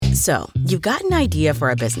So, you've got an idea for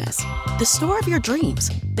a business. The store of your dreams.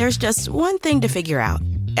 There's just one thing to figure out.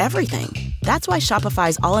 Everything. That's why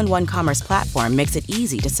Shopify's all-in-one commerce platform makes it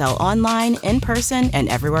easy to sell online, in person, and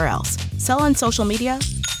everywhere else. Sell on social media,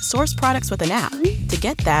 source products with an app to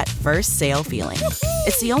get that first sale feeling.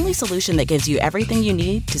 It's the only solution that gives you everything you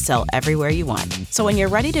need to sell everywhere you want. So when you're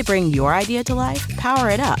ready to bring your idea to life, power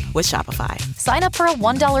it up with Shopify. Sign up for a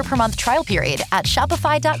 $1 per month trial period at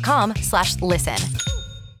shopify.com/listen.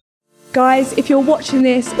 Guys, if you're watching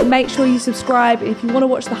this, make sure you subscribe. If you want to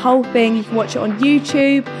watch the whole thing, you can watch it on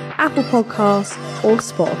YouTube, Apple Podcasts, or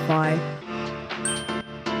Spotify.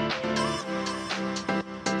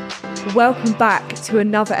 Welcome back to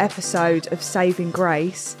another episode of Saving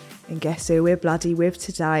Grace. And guess who we're bloody with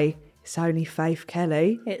today? It's only Faith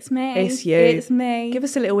Kelly. It's me. It's you. It's me. Give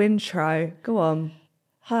us a little intro. Go on.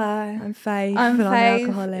 Hi. I'm Faith. I'm and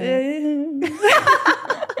Faith. I'm an alcoholic.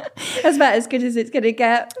 That's about as good as it's going to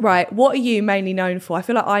get. Right, what are you mainly known for? I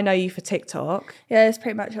feel like I know you for TikTok. Yeah, that's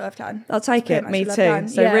pretty much what I've done. I'll take it. Me too.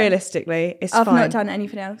 So yeah. realistically, it's I've fine. not done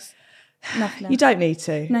anything else. Nothing else. You don't need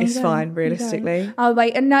to. No, it's you fine, don't. realistically. Oh,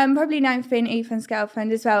 wait. And no, I'm probably known for being Ethan's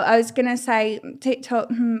girlfriend as well. I was going to say TikTok,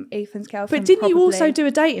 Ethan's girlfriend. But didn't you probably. also do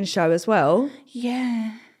a dating show as well?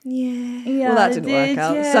 Yeah. Yeah. Well, that didn't work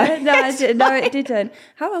out. Yeah. So. No, I didn't. No, it didn't.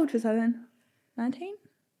 How old was I then? 19?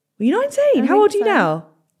 Were you 19? How old are you now?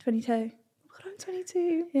 22. God, I'm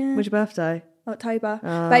 22. Yeah. When's your birthday? October.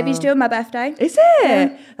 Baby's due on my birthday. Is it?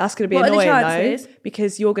 Yeah. That's going to be What are the annoying chances? though,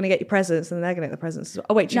 because you're going to get your presents and then they're going to get the presents as well.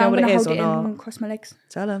 Oh wait, do you know I'm what it gonna is hold or it in not? and cross my legs.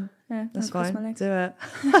 Tell them. Yeah, That's I'll cross fine. my legs. Do it.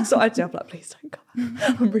 That's what I do. I'm like, please don't come.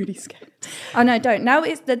 I'm really scared. Oh no, don't. Now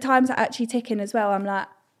it's the times are actually ticking as well. I'm like,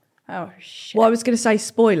 oh shit. Well, I was going to say,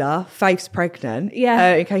 spoiler, Faith's pregnant.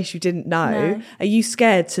 Yeah. In case you didn't know. No. Are you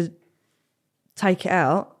scared to take it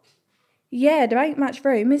out? Yeah, there ain't much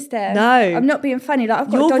room, is there? No. I'm not being funny. Like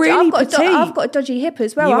I've got, You're a dodgy, really I've got a dodgy hip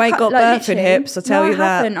as well. You I ain't can't- got birthing literally- hips, I'll tell no, you I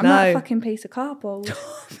that. haven't. I'm not No. a fucking piece of cardboard.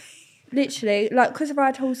 Literally, like because I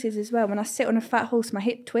ride horses as well. When I sit on a fat horse, my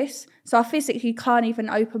hip twists, so I physically can't even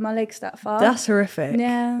open my legs that far. That's horrific.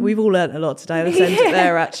 Yeah. We've all learnt a lot today. Let's end it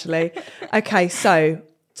there, actually. Okay, so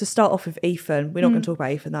to start off with Ethan, we're not going to talk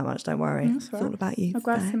about Ethan that much, don't worry. That's It's right. all about you. I'll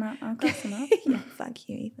grass today. him up. I'll grass him up. Yeah, thank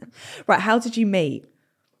you, Ethan. Right, how did you meet?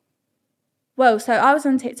 Well, so I was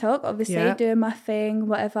on TikTok, obviously, Yeah. doing my thing,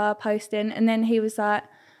 whatever, posting, and then he was like,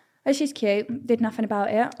 "Oh, she's cute." Did nothing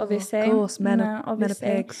about it, obviously. Of course, men are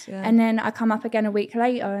pigs. Yeah. And then I come up again a week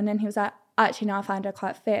later, and then he was like, "Actually, no, I found her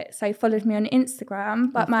quite fit." So he followed me on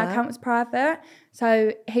Instagram, but my account was private.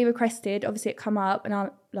 So he requested, obviously, it come up, and I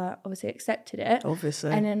obviously accepted it. Obviously.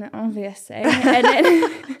 And then and then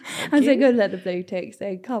I was like, "Good, let the blue tick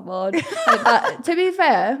say, come on." But to be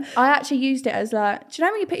fair, I actually used it as like, do you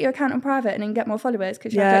know when you put your account on private and then get more followers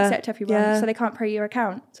because you have to accept everyone, so they can't pre your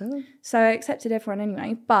account. So I accepted everyone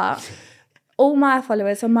anyway. But all my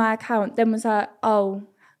followers on my account then was like, "Oh,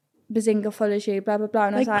 Behzinga follows you, blah blah blah."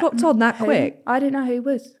 And I was They like, clocked on that "Who?" quick? I didn't know who he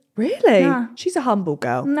was. Really? No. She's a humble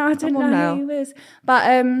girl. No, I didn't Come on know now. who he was.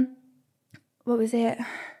 But what was it?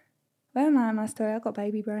 Where am I in my story? I've got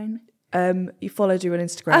baby brain. You followed you on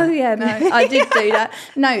Instagram. Oh yeah, no, I did do that.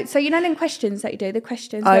 No, so you know them questions that you do, the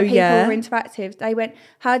questions where people were interactive. They went,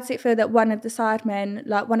 "How does it feel that one of the Sidemen,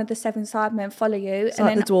 like one of the 7 Sidemen, follow you?" It's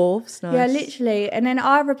like the dwarves. Nice. Yeah, literally. And then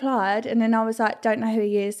I replied, and then I was like, "Don't know who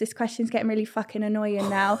he is. This question's getting really fucking annoying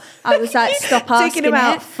now." I was like, "Stop asking Digging him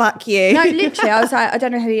out. it." Fuck you. No, literally, I was like, "I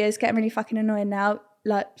don't know who he is. Getting really fucking annoying now.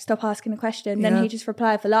 Like, stop asking the question." Then he just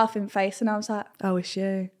replied with a laughing face, and I was like, Oh, it's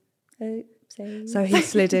you. "Oopsie." So he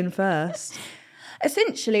slid in first.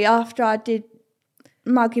 Essentially, after I did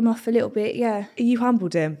mug him off a little bit, yeah. You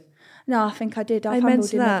humbled him. No, I think I did. I've Amen humbled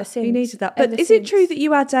to him that. ever since. You needed that. But Ever is it since. true that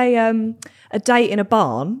you had a date in a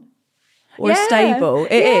barn or a Yeah. stable?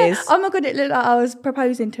 It is. Oh my God, it looked like I was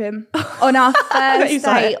proposing to him on our first he's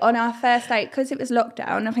like- date. On our first date, because it was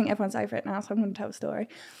lockdown. I think everyone's over it now, so I'm going to tell a story.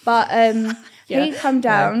 But he come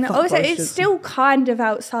down. fuck Also, boys. it's still kind of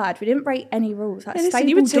outside. We didn't break any rules. Like, Hey, listen, stable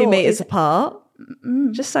you were 2 door meters is- apart.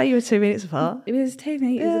 Just say you were 2 minutes apart. It was 2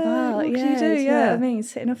 meters Yeah, apart. what could you Yeah, do? you know Yeah. what I mean,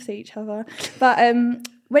 sitting opposite each other. But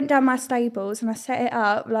went down my stables and I set it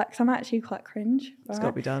up like, cause I'm actually quite cringe. It's right? got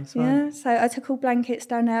to be done. It's fine. Yeah, so I took all blankets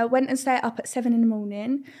down there, went and set it up at 7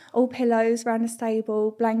 a.m, all pillows around the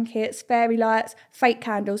stable, blankets, fairy lights, fake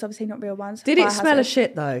candles, obviously not real ones. Did it fire smell of hazard.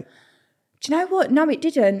 shit though? Do you know what? No, it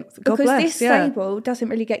didn't. God Because bless, this yeah. stable doesn't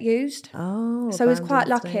really get used. Oh, So I was quite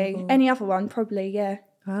abandoned lucky. stable. Any other one, probably, yeah.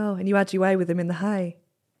 Oh, and you had your way with him in the hay.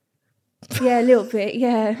 Yeah, a little bit,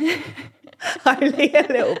 yeah. Only a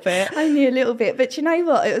little bit. Only a little bit. But you know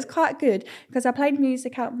what? It was quite good because I played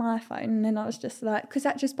music out my phone and then I was just like, because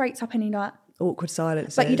that just breaks up any like awkward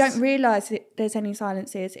silences. But you don't realise there's any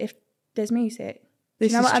silences if there's music. Do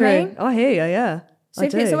This you know is what true. I mean? I hear you, yeah. So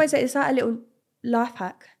it's like a little life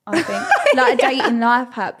hack, I think. Like a dating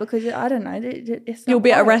life hack, because I don't know. It's You'll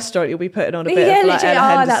be at a right. restaurant, you'll be putting on a bit of like literally,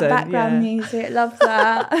 Ella that Henderson. background music, love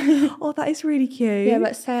that. Oh, that is really cute. Yeah,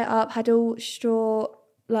 but set it up, had all straw,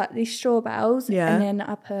 like these straw bowls, Yeah. and then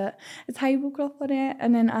I put a tablecloth on it,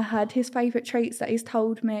 and then I had his favourite treats that he's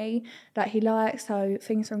told me that he likes, so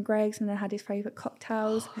things from Greg's, and then I had his favourite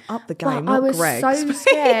cocktails. Up the game, But I not was Greg's. so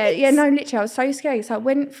scared. Yeah, no, literally, I was so scared. So I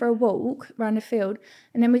went for a walk around the field,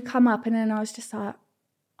 and then we come up, and then I was just like,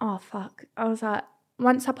 oh, fuck. I was like,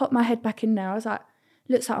 once I popped my head back in there, I was like,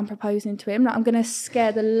 looks like I'm proposing to him. Like, I'm going to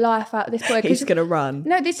scare the life out of this boy. He's going to run.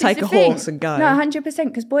 No, this Take is the a thing. horse and go. No, 100%,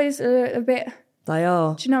 because boys are a bit... They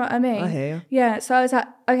are. Do you know what I mean? I hear you. Yeah, so I was like,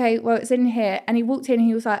 okay, well, it's in here. And he walked in and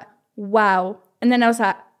he was like, wow. And then I was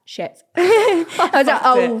like, shit. I was like,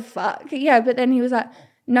 oh, fuck. Yeah, but then he was like,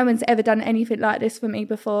 no one's ever done anything like this for me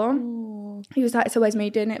before. He was like, it's always me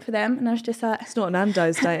doing it for them. And I was just like... It's not an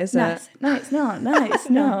Nando's date, is no, it? No, it's not. No, it's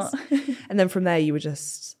not. And then from there, you were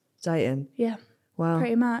just dating. Yeah, Wow.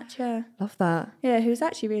 pretty much, yeah. Love that. Yeah, he was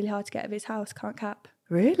actually really hard to get out of his house, can't cap.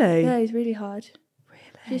 Really? Yeah, he's really hard.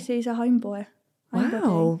 Really? Just he's a homeboy.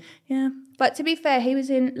 Wow. Yeah. But to be fair, he was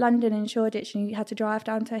in London in Shoreditch and he had to drive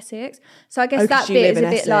down to Essex. So I guess 'cause that you bit live is in a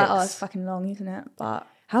bit like, Essex. oh, it's fucking long, isn't it? But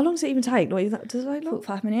How long does it even take? Not even that. Does it take long?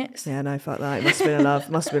 45 minutes. Yeah, no, fuck that. It must have been a love.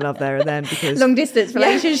 Must have been love there and then because Long distance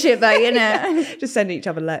relationship, though, innit? just sending each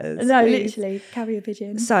other letters. No, please. literally. Carry a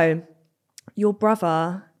pigeon. So, your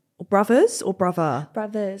brothers or brother?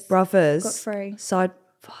 Brothers. Brothers. Got 3. Side.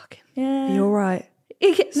 Fucking. Yeah. Are you all right? No,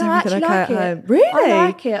 everything I actually okay like at it. home? Really? I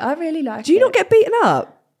like it. I really like it. Do you not get beaten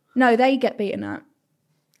up? No, they get beaten up.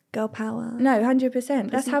 Girl power. No, 100%.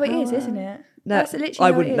 That's how it is, power. isn't it? No, That's literally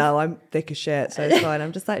I how wouldn't it is. know. I'm thick as shit, so it's fine.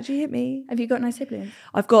 I'm just like, do you hit me? Have you got no siblings?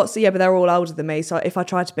 I've got, but they're all older than me. So if I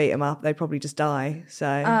tried to beat them up, they'd probably just die. So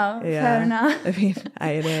yeah. Fair enough. I mean,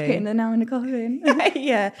 A&E. Hitting the nail in the coffin.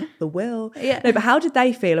 Yeah, the will. Yeah. No, but how did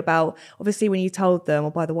they feel about, obviously, when you told them,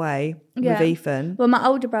 oh, by the way, Yeah. with Ethan? Well, my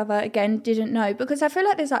older brother, again, didn't know because I feel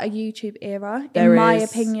like there's like a YouTube era, There in my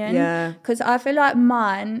is, opinion. yeah. Because I feel like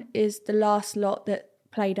mine is the last lot that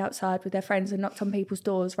played outside with their friends and knocked on people's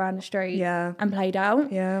doors around the street Yeah. and played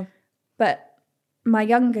out. Yeah. But my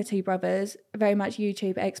younger 2 brothers, very much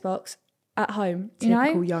YouTube, Xbox at home, you know?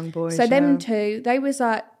 Typical young boys. So yeah. them 2, they was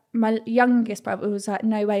like, my youngest brother was like,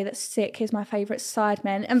 no way, that's sick. Here's my favourite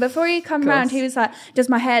Sidemen. And before he come round, he was like, does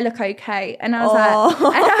my hair look okay? And I was like,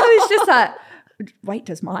 and I was just like, wait,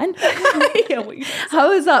 does mine? I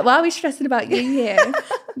was like, why are we stressing about you here?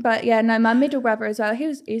 But yeah, no, my middle brother as well,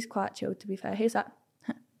 he's quite chilled, to be fair. He's like,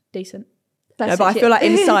 decent. No, but I feel like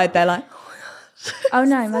inside they're like, oh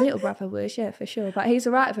no, my little brother was, yeah, for sure. But he's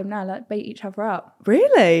all right with him now, like beat each other up.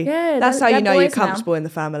 really? Yeah, That's how they're you know you're boys now. comfortable in the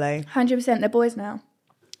family. 100%, they're boys now.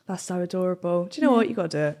 That's so adorable. Do you know what? You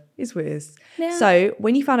got to do it. It's what it is. Yeah. So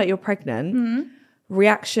when you found out you're pregnant,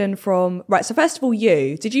 reaction from, right, so first of all,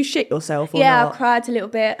 did you shit yourself or Yeah, not? I cried a little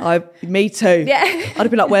bit. Me too. Yeah. I'd have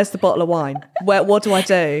been like, where's the bottle of wine? What do I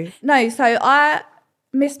do? No, so I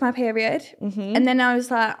missed my period and then I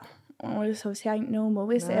was like, oh, this obviously ain't normal,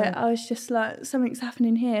 is it? I was just like, something's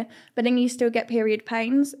happening here. But then you still get period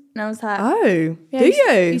pains. And I was like, Oh, yeah, do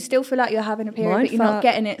you? You still feel like you're having a period, but you're not Mindfuck.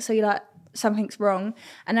 getting it. So you're like, something's wrong.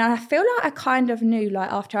 And I feel like I kind of knew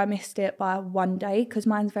like after I missed it by one day, because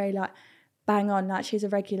mine's very like bang on, like she's a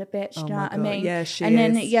regular bitch, do you know my what I God. mean? Yeah, she and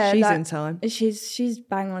then, is. yeah, She's like, in time. She's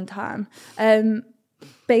bang on time.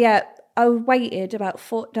 But yeah, I waited about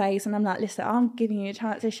 4 days and I'm like, listen, I'm giving you a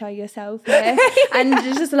chance to show yourself here. And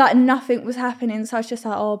it's just like nothing was happening. So I was just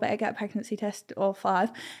like, oh, better get a pregnancy test or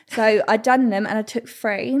 5. So I done them and I took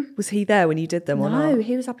 3. Was he there when you did them or No, not?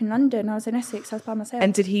 he was up in London. I was in Essex. I was by myself.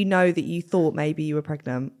 And did he know that you thought maybe you were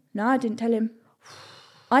pregnant? No, I didn't tell him.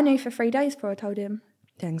 I knew for 3 days before I told him.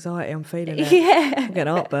 The anxiety, I'm feeling it. Yeah. I'm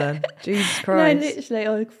getting heartburn. Jesus No, Christ. literally.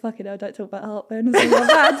 Oh, fucking hell, don't talk about heartburn. That's all I've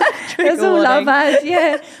had. That's Trigger all I've warning. had,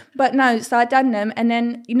 yeah. But no, so I done them. And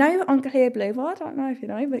then, you know, on Clear Blue, well, I don't know if you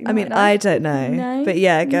know, but you I mean, might know. I don't know. No. But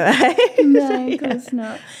yeah, go ahead. No, of course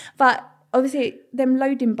not. But obviously, them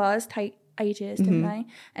loading bars take ages, didn't they?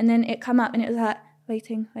 And then it come up and it was like,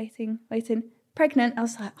 waiting. Pregnant. I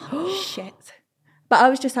was like, oh, shit. But I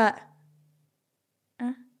was just like,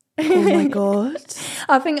 Oh my God.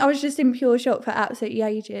 I think I was just in pure shock for absolutely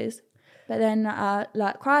ages. But then I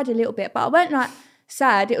like cried a little bit. But I weren't like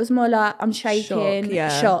sad. It was more like I'm shaking, Shock,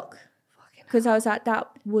 yeah. shock. Fucking because I was like, that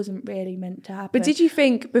wasn't really meant to happen. But did you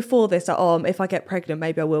think before this that, if I get pregnant,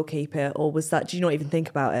 maybe I will keep it? Or was that, do you not even think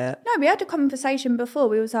about it? No, we had a conversation before.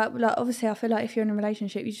 We was like, obviously, I feel like if you're in a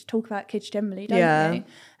relationship, you just talk about kids generally, don't you?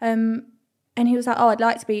 And he was like, I'd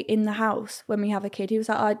like to be in the house when we have a kid. He was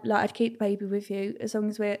like, I'd keep the baby with you as long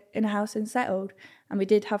as we're in a house and settled. And we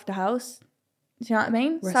did have the house. Do you know what I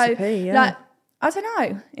mean? Recipe, so, like, I don't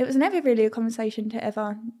know. It was never really a conversation to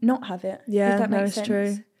ever not have it. Yeah, if that makes it's sense.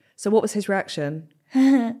 true. So what was his reaction?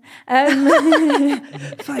 Faith,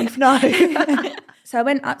 no. So I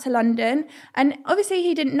went up to London, and obviously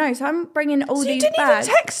he didn't know. So I'm bringing all these didn't bags.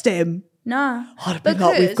 even text him? No. I'd be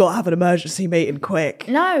like, we've got to have an emergency meeting quick.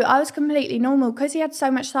 No, I was completely normal because he had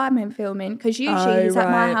so much Sidemen filming, because usually he's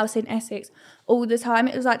at my house in Essex all the time.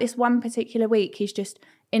 It was like this one particular week he's just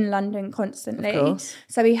in London constantly. Of course.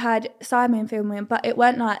 So he had Sidemen filming, but it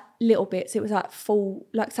weren't like little bits. It was like full,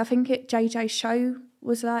 like, so I think JJ's show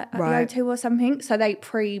was like at the O2 or something. So they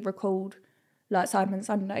pre-record like Sidemen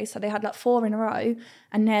Sunday. So they had like 4 in a row,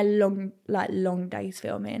 and they're long days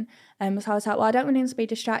filming. So I was like, well, I don't want him to be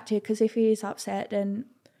distracted, because if he is upset, then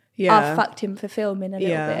I've fucked him for filming a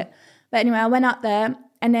little bit. But anyway, I went up there,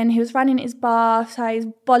 and then he was running his bath, so he's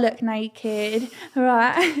bollock naked,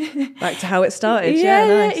 right? Back to how it started. Nice.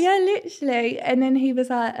 Yeah, literally. And then he was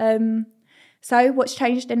like, so what's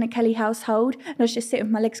changed in the Kelly household? And I was just sitting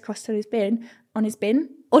with my legs crossed on his bin. On his bin?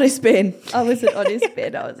 I wasn't on his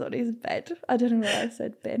bin, I was on his bed. I don't know why I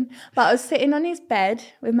said bin. But I was sitting on his bed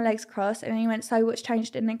with my legs crossed, and then he went, so what's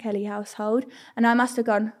changed in the Kelly household? And I must have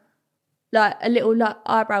gone like a little like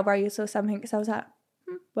eyebrow raise or something, because I was like,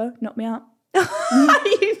 well, knock me up.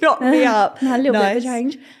 You knocked me up. A little bit of a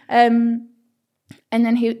change. And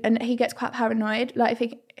then he gets quite paranoid. Like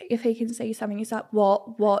if he can see something, he's like,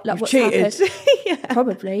 what? Like, you've what's cheated. happened?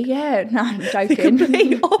 Probably, yeah. No, I'm joking. The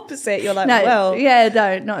complete opposite. You're like, no, well. Yeah,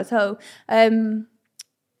 no, not at all.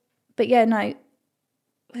 But yeah, no.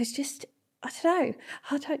 It's just, I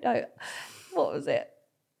don't know. What was it?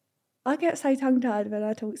 I get so tongue-tied when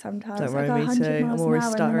I talk sometimes. Don't worry, I go me 100 too. miles I'm an always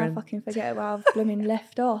hour stuttering. and then I fucking forget where I've blooming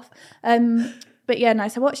left off. But yeah, no,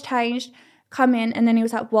 so what's changed? Come in, and then he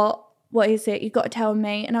was like, what is it? You've got to tell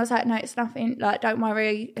me. And I was like, no, it's nothing. Like, don't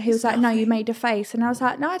worry. He was like, no, you made a face. And I was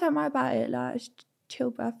like, no, don't worry about it. Like, it's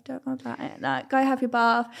chill, bruv. Don't worry about it. Like, go have your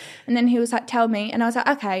bath. And then he was like, tell me. And I was like,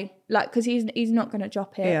 okay. Like, because he's not going to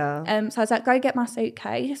drop it. Yeah. So I was like, go get my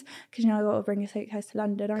suitcase. Because, I've got to bring a suitcase to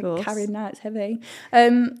London. I ain't carrying that. It's heavy.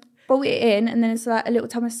 Brought it in. And then it's like a little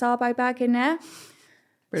Thomas Sabo bag in there.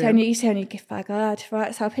 Brilliant. It's the only gift bag I had.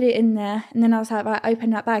 Right. So I put it in there. And then I was like, right, open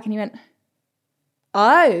that bag. And he went,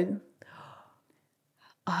 oh,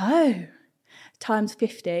 times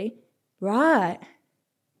 50, right?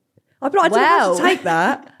 I'm not. I didn't have to take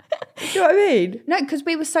that. Do you know what I mean? No, because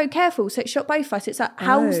we were so careful, so it shocked both of us. It's like,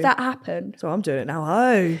 how's that happened? So I'm doing it now.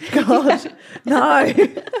 Oh God, no.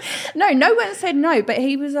 No one said no, but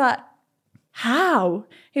he was like, how?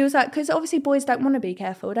 He was like, because obviously boys don't want to be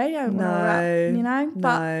careful. They don't want to,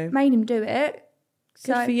 but made him do it.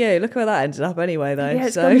 Good for you. Look where that ended up anyway, though. Yeah,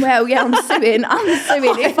 it's gone well. Yeah, I'm suing.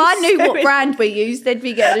 If I knew what brand we used, they'd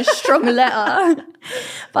be getting a strong letter.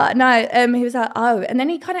 But no, he was like, oh. And then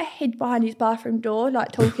he kind of hid behind his bathroom door,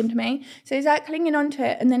 like talking to me. So he's like clinging onto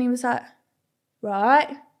it. And then he was like,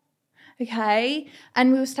 right, okay.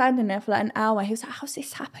 And we were standing there for like an hour. He was like, how's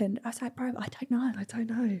this happened? I was like, bro, I don't know.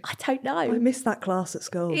 I missed that class at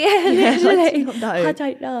school. Yeah, literally. I do not know. I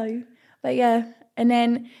don't know. But yeah. And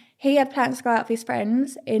then he had plans to go out with his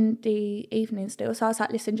friends in the evening still. So I was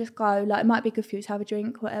like, listen, just go. Like, it might be good for you to have a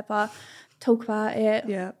drink, whatever. Talk about it.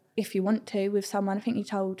 Yeah. If you want to, with someone. I think he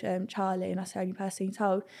told Charlie, and that's the only person he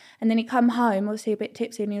told. And then he come home, obviously a bit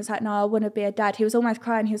tipsy, and he was like, no, I want to be a dad. He was almost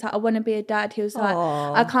crying. He was like, I want to be a dad. He was like,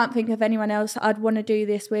 I can't think of anyone else I'd want to do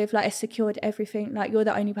this with. Like, it's secured everything. Like, you're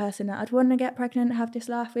the only person that I'd want to get pregnant, have this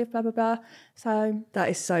life with, blah, blah, blah. So that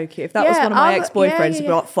is so cute. If that was one of my ex-boyfriends, I'd be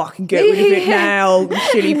like, fucking get rid of it now, you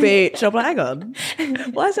silly bitch. I'm like, hang on.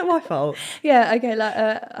 Why is it my fault? Yeah, okay, like,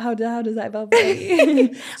 how does that involve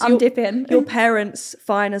me? I'm dipping. Your parents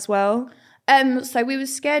fine as well? So we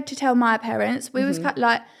was scared to tell my parents. We was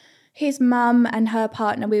like his mum and her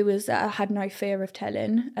partner. We was had no fear of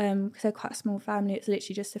telling because they're quite a small family. It's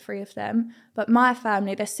literally just the 3 of them. But my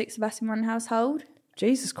family, there's 6 of us in one household.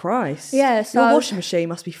 Jesus Christ! Yeah, so your washing machine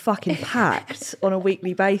must be fucking packed on a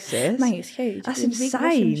weekly basis. Mate, it's huge. That's it's insane.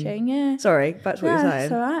 Washing machine, yeah. Sorry, that's what you're saying.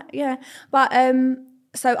 That's all right. Yeah, but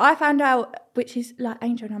so I found out, which is like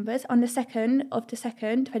angel numbers, on the 2nd of the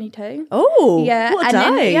 2nd, 22. Oh, yeah, what a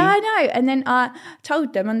and day. Then, yeah, I know. And then I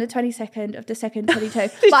told them on the 22nd of the 2nd, 22.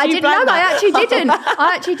 But I didn't know. I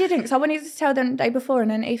actually didn't. So I wanted to tell them the day before,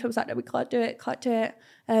 and then Aoife was like, no, we can't do it.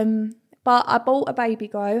 But I bought a baby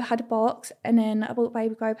grow, had a box, and then I bought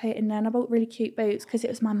baby grow, put it in there, and I bought really cute boots because it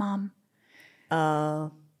was my mum.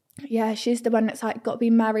 Yeah, she's the one that's like got to be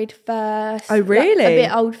married first. Oh, really? Like, a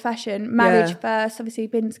bit old fashioned. Marriage first. Obviously,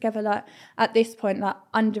 been together like at this point like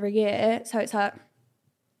under a year. So it's like.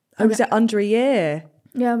 Oh, was it under a year?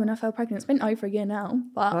 Yeah, when I fell pregnant, it's been over a year now.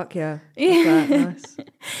 But fuck yeah, nice.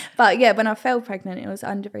 But yeah, when I fell pregnant, it was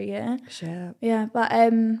under a year. Shit. Yeah, but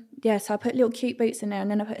so I put little cute boots in there,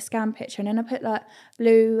 and then I put a scan picture, and then I put like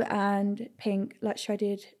blue and pink, like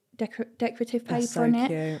shredded decorative paper on it.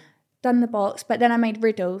 Cute. Done the box, but then I made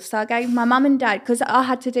riddles. So I gave my mum and dad, because I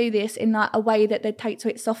had to do this in like a way that they'd take to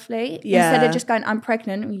it softly. Yeah. Instead of just going, I'm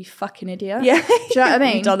pregnant, you fucking idiot. Yeah. Do you know what I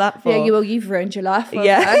mean? You've done that for. Yeah, you've ruined your life.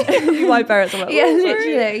 Yeah. My parents are like, yeah,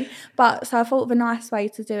 literally. But so I thought of a nice way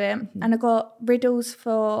to do it. And I got riddles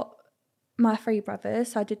for my 3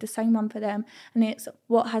 brothers. So I did the same one for them. And it's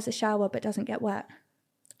what has a shower but doesn't get wet.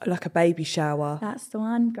 Like a baby shower. That's the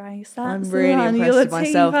one, Grace. I'm really impressed with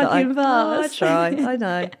myself that I try. I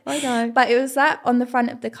know. But it was that on the front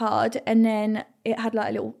of the card, and then it had like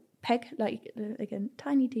a little peg, like again,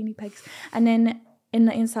 tiny, teeny pegs. And then in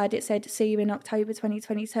the inside it said, see you in October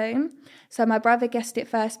 2022. So my brother guessed it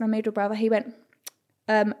first, my middle brother, he went,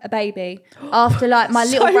 a baby. After like my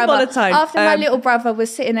little brother, monotone. After my little brother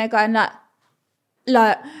was sitting there going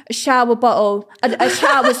like a shower bottle, a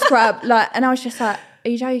shower scrub, like, and I was just like, are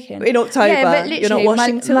you joking? In October, yeah, but literally, you're not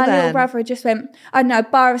washing till then. My little brother just went, I don't know, a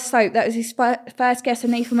bar of soap. That was his first guess.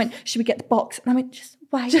 And Ethan went, should we get the box? And I went, just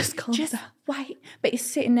wait. Just wait. But he's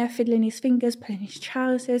sitting there fiddling his fingers, pulling his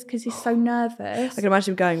trousers because he's so nervous. I can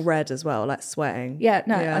imagine him going red as well, like sweating. Yeah,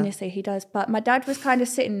 honestly, he does. But my dad was kind of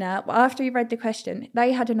sitting there. After he read the question,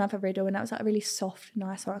 they had another riddle, and that was like a really soft,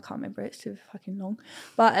 nice one. I can't remember. It's too fucking long.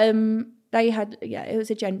 But they had, it was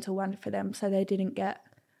a gentle one for them. So they didn't get...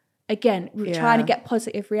 Again, we're trying to get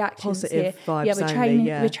positive reactions here.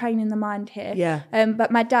 Vibes we're training the mind here. Yeah.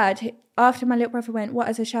 But my dad, after my little brother went, what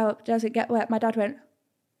has a shower does it get wet? My dad went,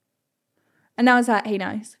 and I was like, he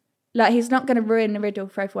knows. Like, he's not going to ruin the riddle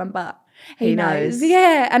for everyone, but he knows.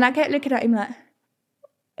 Yeah. And I kept looking at him like,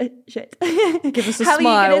 shit. Give us a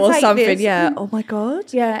smile or something. This? Yeah. Oh my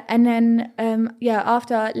God. Yeah. And then,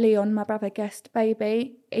 after Leon, my brother, guessed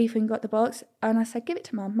baby, Ethan got the box, and I said, give it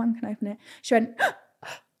to Mum. Mum can open it. She went,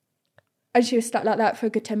 and she was stuck like that for a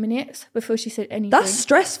good 10 minutes before she said anything. That's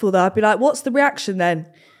stressful though. I'd be like, what's the reaction then?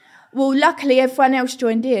 Well, luckily everyone else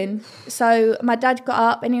joined in. So my dad got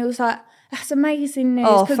up and he was like, that's amazing news.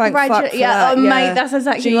 Oh, thank fuck for that. Mate, that's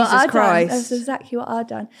exactly what I'd done. That's exactly what I'd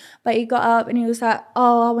done. But he got up and he was like,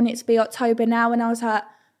 oh, I want it to be October now. And I was like,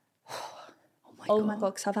 oh my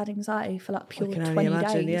God, because I've had anxiety for like pure 20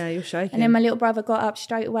 days. Yeah, you're shaking. And then my little brother got up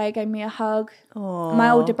straight away, gave me a hug. Oh.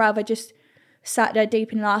 My older brother just sat there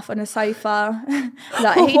deep in laugh on a sofa.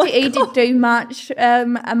 Like he didn't do much.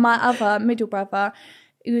 And my other middle brother,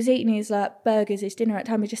 he was eating his like burgers, his dinner at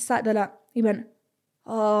time. He just sat there like, he went,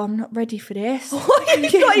 oh, I'm not ready for this.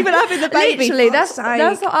 He's not even having the baby. Literally, that's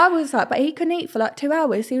what I was like. But he couldn't eat for like 2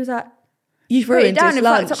 hours. He was like, you've ruined his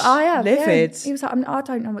lunch. I have. Livid. Yeah. He was like, I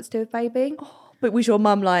don't know what to do with baby. Oh, but was your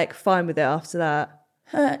mum like fine with it after that?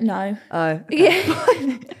 No. Oh. Okay.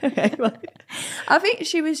 Yeah. Okay. I think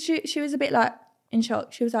she was a bit like in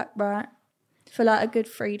shock. She was like, right, for like a good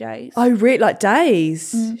 3 days. Oh, really? Like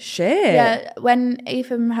days? Shit. Yeah, when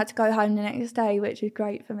Ethan had to go home the next day, which was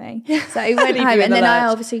great for me. So he went home, and then I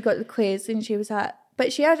obviously got the quiz, and she was like,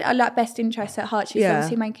 but she had like best interests at heart. She's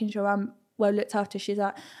obviously making sure I'm well looked after. She's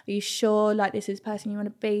like, are you sure like this is the person you want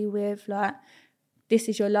to be with? Like, this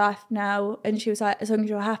is your life now. And she was like, as long as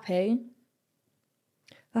you're happy.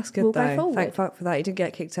 That's good though. Thank fuck for that. You didn't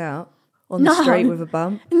get kicked out on No. the street with a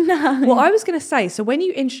bump. No. Well, I was going to say, so when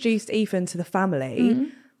you introduced Ethan to the family,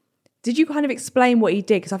 did you kind of explain what he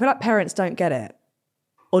did? Because I feel like parents don't get it.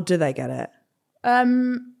 Or do they get it?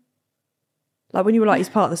 Like when you were like, he's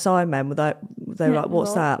part of the Sidemen, they were like,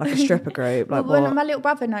 what's that? Like a stripper group? Like well, what? my little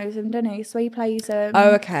brother knows him, doesn't he? So he plays oh,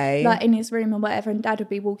 okay. like in his room or whatever, and Dad would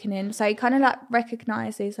be walking in. So he kind of like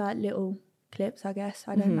recognises like little clips, I guess,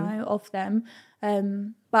 I don't know, of them.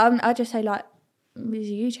 But I just say like, he's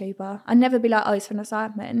a YouTuber. I'd never be like, oh, he's from the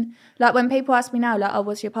Sidemen. Like when people ask me now, like, oh,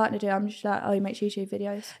 what's your partner do? I'm just like, oh, he makes YouTube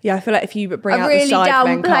videos. Yeah, I feel like if you bring out really the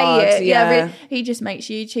Sidemen card, it. He just makes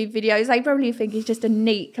YouTube videos. They probably think he's just a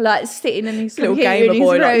neek, like sitting in his little computer gamer in his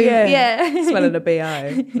boy, room. like, yeah. smelling a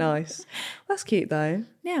BO. Nice. That's cute though.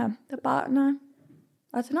 Yeah, but no,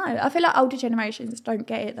 I don't know. I feel like older generations don't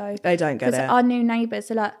get it though. They don't get it. Because our new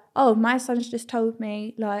neighbours are like, oh, my son's just told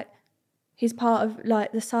me like he's part of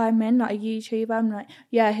like the Sidemen, like a YouTuber. I'm like,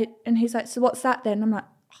 yeah, and he's like, so what's that then? I'm like,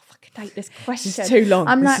 oh, hate this question. This is too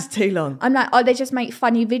long. I'm like, oh, they just make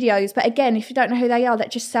funny videos. But again, if you don't know who they are,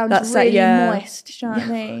 that just sounds really moist. Do you know what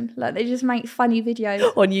I mean? Like, they just make funny videos.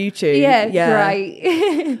 On YouTube. Yeah.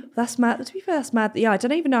 Great. That's mad. To be fair, that's mad. Yeah, I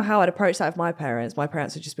don't even know how I'd approach that with my parents. My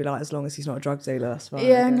parents would just be like, as long as he's not a drug dealer, that's fine.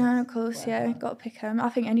 Yeah, no, of course, got to pick him. I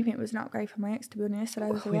think anything was an upgrade for my ex, to be honest. So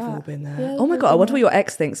We've all been there. Yeah, oh my God, I wonder what your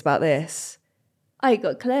ex thinks about this. I ain't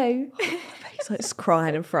got a clue. He's like just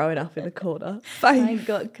crying and throwing up in the corner. I ain't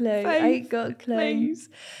got a clue. Please.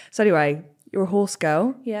 So anyway, you're a horse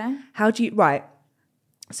girl. Yeah. How do you... Right.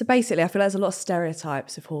 So basically, I feel like there's a lot of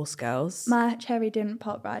stereotypes of horse girls. My cherry didn't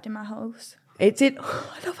pop ride in my horse. It did.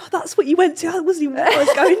 Oh, I love how that's what you went to. That wasn't even what I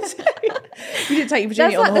was going to. You didn't take your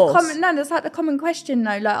virginity on the horse. That's like the common question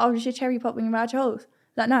though. Like, oh, was your cherry pop when you ride your horse?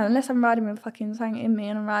 Like, no, unless I'm riding with fucking something in me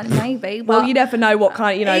and I'm riding maybe. But, well, you never know what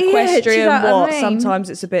kind of, equestrian what. I mean? Sometimes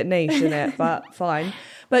it's a bit niche, isn't it? But fine.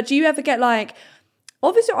 But do you ever get like,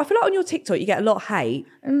 obviously, I feel like on your TikTok you get a lot of hate.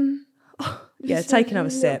 Yeah, take another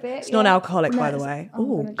sip. It's non-alcoholic, by the way.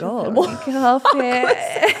 Oh, God. But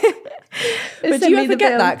do you ever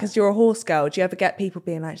get that because you're a horse girl? Do you ever get people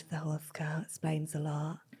being like, the horse girl explains a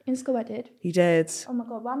lot? In school I did. You did? Oh my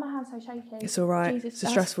God, why are my hands so shaky? It's all right. Jesus, it's a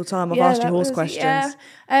stressful time. I've asked you horse questions.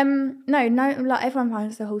 Yeah. No, like everyone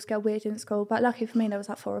finds the horse girl weird in school, but lucky for me there was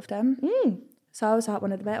like 4 of them. So I was like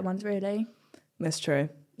one of the better ones, really. That's true.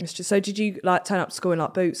 It's just, so did you like turn up to school in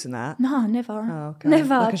like boots and that? No, never. Oh, okay.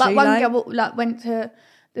 Never. Like but one girl like went to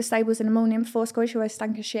the stables in the morning before school. She always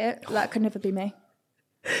stank of shit. Like, could never be me.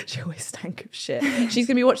 She always stank of shit. She's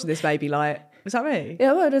gonna be watching this, maybe. Like, was that me?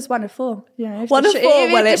 Yeah, well, there's 1 of 4. You know, one of 4.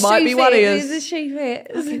 Well, it might be one of yours. It's a she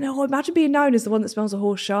fits. No, imagine being known as the one that smells of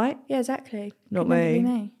horse shite. Yeah, exactly. Not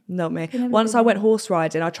me. Not me. Once I went horse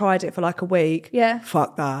riding, I tried it for like a week. Yeah.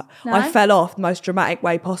 Fuck that. No? I fell off the most dramatic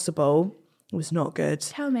way possible. It was not good.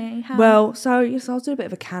 Tell me how. Well, so I was doing a bit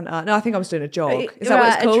of a canter. No, I think I was doing a jog. Is that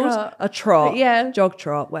what it's called? A trot. Yeah. Jog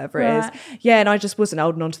trot, whatever it is. Yeah, and I just wasn't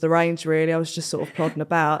holding on to the reins really. I was just sort of plodding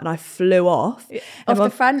about and I flew off. Off the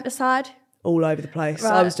front, the side? All over the place.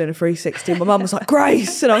 Right. I was doing a 360. My mum was like,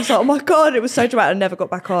 Grace. And I was like, oh my God, it was so dramatic. I never got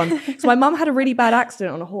back on. So my mum had a really bad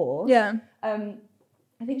accident on a horse. Yeah. I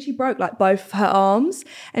think she broke like both her arms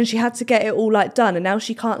and she had to get it all like done. And now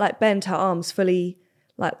she can't like bend her arms fully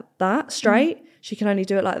like that straight. She can only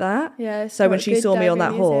do it like that. Yeah. So when she saw me on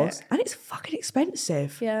that horse, and it's fucking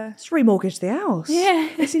expensive. Yeah. It's remortgaged the house. Yeah.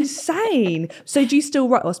 It's insane. So do you still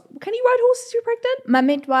ride? Can you ride horses if you're pregnant? My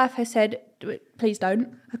midwife has said, please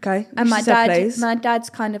don't. Okay. And my dad's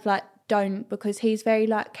kind of like, don't, because he's very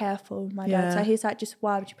like careful, my dad. So he's like, just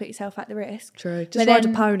why would you put yourself at the risk? True. Just ride a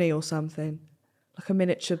pony or something. Like a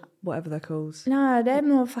miniature, whatever they're called. No, they're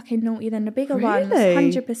more fucking naughty than the bigger really?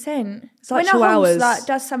 ones. 100%. It's like when a horse chihuahuas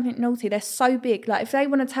does something naughty, they're so big. Like if they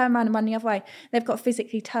want to turn around and run the other way, they've got to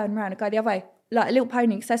physically turn around and go the other way. Like a little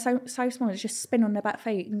pony, because they're so small, it's just spin on their back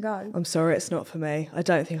feet and go. I'm sorry, it's not for me. I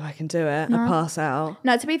don't think I can do it. No. I pass out.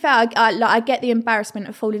 No, to be fair, I get the embarrassment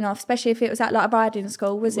of falling off, especially if it was at like a riding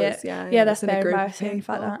school, was it? Yeah, that's very embarrassing.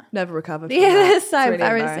 Fuck that. Never recovered. Yeah, that's so really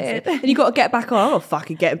embarrassing. And you got to get back on. I'm not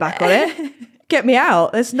fucking getting back on it. Get me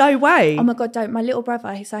out. There's no way. Oh my God, don't. My little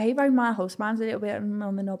brother, he rode my horse. Mine's a little bit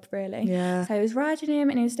on the knob, really. Yeah. So he was riding him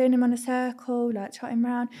and he was doing him on a circle, like trotting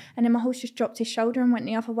around. And then my horse just dropped his shoulder and went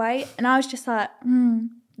the other way. And I was just like,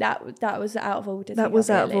 that was out of order. That was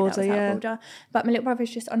out of order. But my little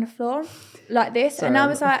brother's just on the floor like this. Sorry. And I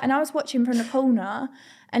was like, and I was watching from the corner.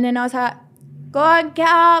 And then I was like, go on, get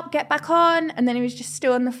up, get back on. And then he was just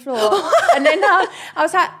still on the floor. And then I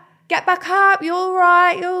was like, get back up, you're all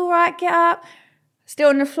right, get up. Still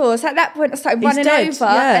on the floor. So at that point, I started running over.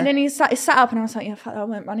 Yeah. And then he sat up and I was like, yeah, fuck that, I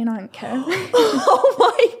went running, I don't care. Oh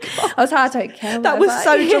my God. I was like, I don't care. That was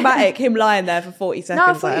so dramatic, him lying there for 40 seconds.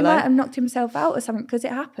 No, I thought he might have knocked himself out or something, because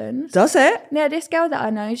it happens. Does it? Yeah, this girl that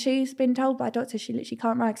I know, she's been told by a doctor she literally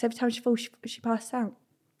can't ride, because every time she falls, she passes out.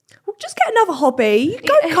 Well, just get another hobby.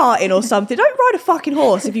 Go karting or something. Don't ride a fucking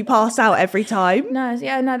horse if you pass out every time. No,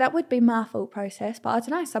 that would be my thought process. But I don't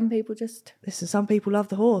know, some people just... Listen, some people love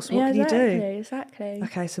the horse. What can you do? Exactly.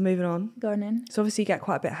 Okay, so moving on. Go on in. So obviously you get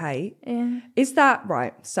quite a bit of hate. Yeah. Is that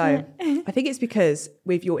right? So I think it's because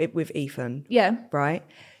with Ethan. Yeah. Right?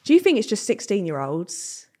 Do you think it's just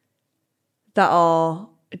 16-year-olds that are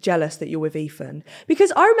jealous that you're with Ethan?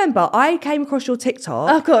 Because I remember I came across your TikTok.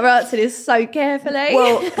 I've got to answer this so carefully.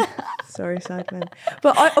 Well, Sorry, Sidemen.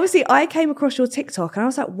 But I came across your TikTok and I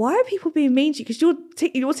was like, why are people being mean to you? Because your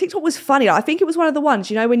TikTok was funny. Like, I think it was one of the ones,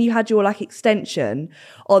 you know, when you had your like extension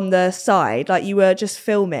on the side, like you were just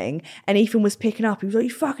filming and Ethan was picking up. He was like, you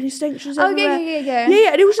fucking extensions everywhere. Yeah.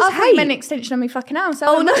 Yeah, and it was just hate. an extension on my fucking house.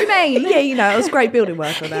 So what do you mean? Yeah, you know, it was great building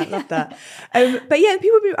work on that. Love that. But yeah,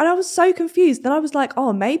 and I was so confused. Then I was like,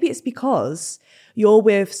 oh, maybe it's because you're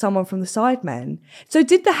with someone from the Sidemen. So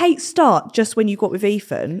did the hate start just when you got with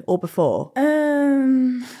Ethan or before?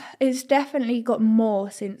 It's definitely got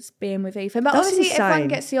more since being with Ethan. But That's obviously insane. everyone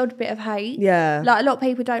gets the odd bit of hate. Yeah. Like a lot of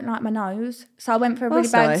people don't like my nose. So I went for a really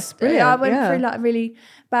bad nice. Brilliant. I went through like a really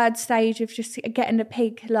bad stage of just getting a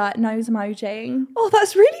pig like nose emoji. Oh,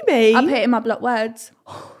 that's really mean. I put it in my block words.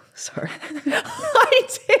 Sorry. I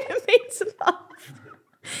didn't mean to laugh.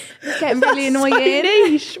 It's getting really annoying. So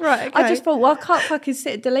niche. Right, okay. I just thought, well, I can't fucking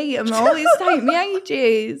sit and delete them all. It's taking me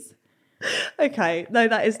ages. Okay, no,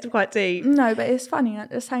 that is quite deep. No, but it's funny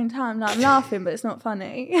at the same time. Like, I'm laughing, but it's not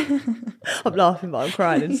funny. I'm laughing, but I'm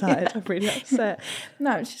crying inside. I'm really upset.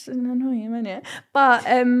 No, it's just annoying, isn't it? But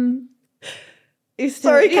It's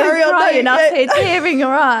sorry, carry on. Crying, I said tearing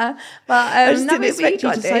her eye. But I just didn't expect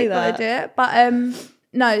you to say that. But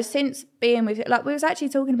no, since being with it, like we was actually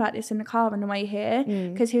talking about this in the car on the way here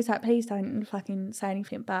because he was like, please don't fucking say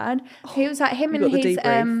anything bad. He was like, him and his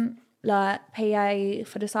like PA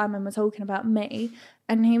for the Sidemen were talking about me,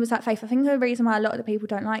 and he was like, Faith, I think the reason why a lot of the people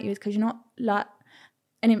don't like you is because you're not like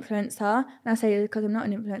an influencer. And I say, because I'm not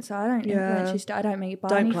an influencer, I don't influence you, I don't make you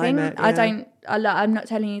buy anything. I'm not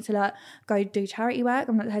telling you to like go do charity work.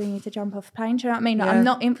 I'm not telling you to jump off a plane. Do you know what I mean? Like, I'm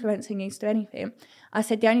not influencing you to do anything. I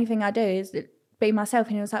said the only thing I do is be myself,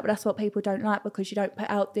 and he was like, but that's what people don't like because you don't put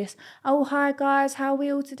out this, oh hi guys, how are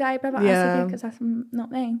we all today, blah, blah. I said, because that's not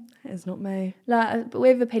me. It's not me. Like, but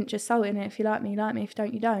with a pinch of salt in it. If you like me, you like me. If you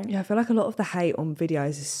don't, you don't. Yeah, I feel like a lot of the hate on videos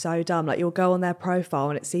is so dumb. Like, you'll go on their profile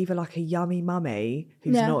and it's either like a yummy mummy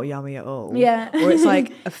who's not yummy at all, or it's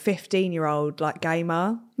like a 15-year-old like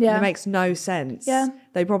gamer. Yeah, it makes no sense. Yeah,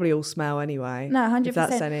 they probably all smell anyway. No, 100%. If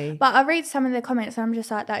that's any. But I read some of the comments and I'm just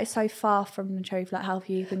like, that is so far from the truth. Like, how have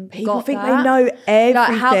you even people got think that? they know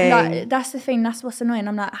everything. Like, that's the thing. That's what's annoying.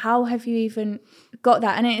 I'm like, how have you even got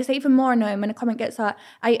that? And it's even more annoying when a comment gets like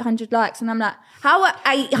 800 likes, and I'm like, how are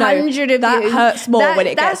 800 of you? That hurts more when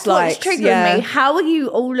it gets likes. That's what's triggering me. How are you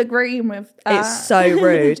all agreeing with that? It's so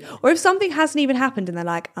rude. Or if something hasn't even happened and they're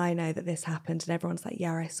like, I know that this happened, and everyone's like,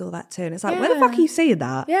 yeah, I saw that too. And it's like, where the fuck are you seeing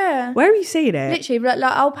that? Yeah. Where are you seeing it? Literally,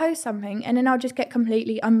 like I'll post something and then I'll just get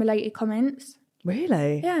completely unrelated comments.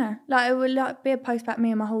 Really? Yeah. Like, it would like be a post about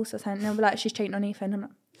me and my horse or something, and they'll be like, she's cheating on Ethan. I'm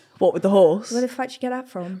like, what, with the horse? Where the fuck did you get that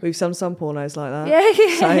from? We've done some pornos like that.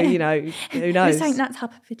 Yeah. So, you know, who knows? This ain't that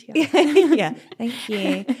type of video. Yeah, thank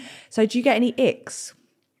you. So do you get any icks?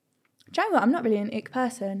 Do you know what? I'm not really an ick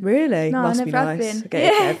person. Really? No, Must I never be nice. have been. I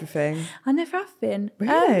get ick at everything. I never have been.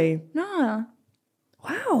 Really? No.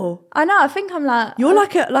 Wow. I know. I think I'm like, you're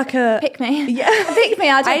like a pick me. Yeah, pick me.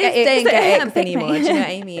 I don't get ick anymore. Do you know what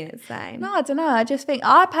I mean? It's fine. No, I don't know. I just think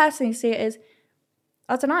I personally see it as,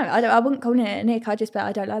 I don't know. I wouldn't call it an ick. I just bet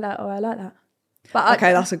I don't like that or I like that. But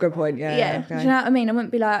okay, that's a good point. Yeah. Okay. Do you know what I mean? I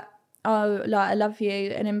wouldn't be like, oh, like I love you,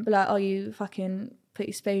 and then be like, oh, you fucking put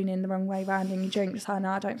your spoon in the wrong way round in your drink. So no,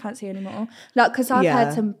 I don't fancy you anymore. Like, because I've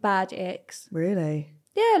had some bad icks. Really?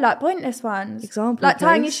 Yeah, like pointless ones. Example, like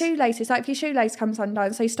tying please. your shoelaces. Like if your shoelace comes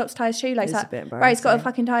undone, so he stops tying his shoelace. It's like, a bit embarrassing. right, he's got to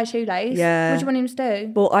fucking tie his shoelace. Yeah. What do you want him to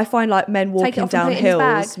do? Well, I find like men walking down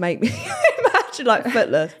hills make me imagine like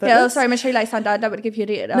footless. Yeah, oh, sorry, my shoelace undone. I don't want to give you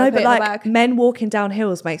the no, but like men walking down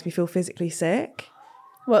hills makes me feel physically sick.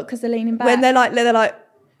 What? Because they're leaning back. When they're like,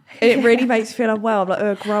 it really makes me feel unwell. I'm like,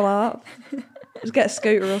 oh, grow up. Just get a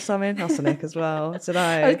scooter or something. That's an ick as well. I don't know.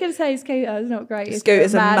 I was going to say scooter is not great.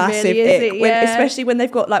 Scooter's a massive ick. Especially when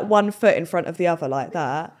they've got like one foot in front of the other like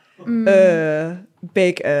that.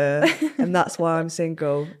 Big and that's why I'm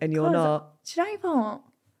single and you're not. Do you know what?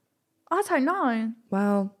 I don't know.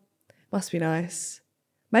 Well, must be nice.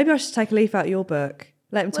 Maybe I should take a leaf out of your book.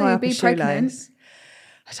 Let him tie up his shoelace.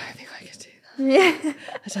 I don't think I could do that. Yeah.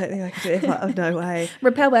 I don't think I could do it. Like, no way.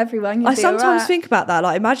 Repel everyone. I sometimes think about that.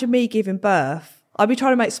 Like, imagine me giving birth. I'd be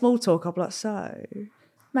trying to make small talk. I'd be like, so.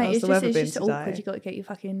 Mate, it's just awkward. You've got to get your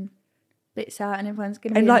fucking bits out and everyone's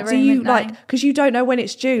going to be in the room. And like, do you, like, because you don't know when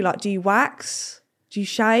it's due, like, do you wax? Do you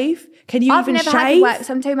shave? Can you even shave? I've never had wax.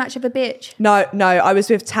 I'm too much of a bitch. No. I was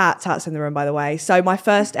with Tat. Tat's in the room, by the way. So my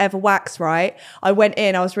first ever wax, right? I went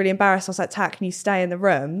in. I was really embarrassed. I was like, Tat, can you stay in the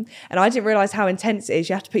room? And I didn't realise how intense it is.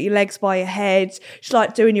 You have to put your legs by your head. She's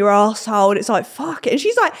like doing your asshole. And it's like, fuck it. And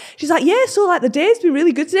she's like, yeah, so like the day's been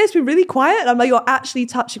really good today. It's been really quiet. And I'm like, you're actually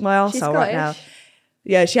touching my arsehole right now.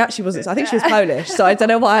 Yeah, she actually wasn't. I think she was Polish, so I don't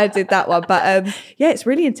know why I did that one. But yeah, it's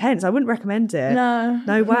really intense. I wouldn't recommend it.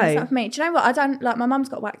 No way. It's not for me. Do you know what? I don't like. My mum's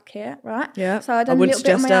got wax here, right? Yeah. So I wouldn't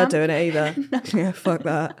suggest her arm. doing it either. Yeah, fuck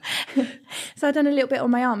that. So I done a little bit on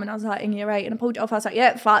my arm, and I was like in year 8, and I pulled it off. I was like,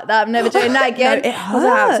 yeah, fuck that. I'm never doing that again. No, it hurts. I was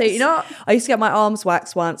like, absolutely not. I used to get my arms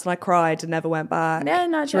waxed once, and I cried and never went back. Yeah,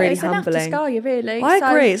 no, it's really it's enough to humbling. scar you, really. I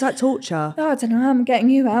agree. It's like torture. Oh, I don't know. I'm getting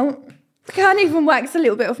you out. I can't even wax a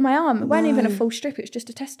little bit off my arm. It wasn't even a full strip. It was just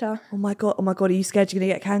a tester. Oh my god. Are you scared you're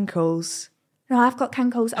gonna get cankles? No, I've got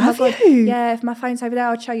cankles. Oh Have my god. you? Yeah, if my phone's over there,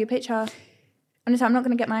 I'll show you a picture. Honestly, I'm not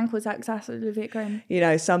going to get my ankles out because that's a little bit grim. You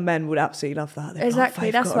know, some men would absolutely love that. They'd Exactly,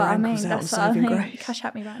 like, that's got what her I mean. ankles out That's on what I Saving mean. Grace. Cash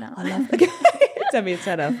at me right now. I love that. Send me a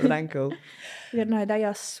tenner for an ankle. Yeah, no, they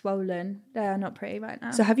are swollen. They are not pretty right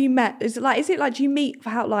now. So have you met, is it like, do you meet for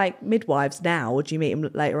how like midwives now, or do you meet them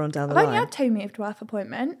later on down the line? I've only had 2 midwife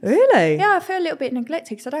appointments. Really? Yeah, I feel a little bit neglected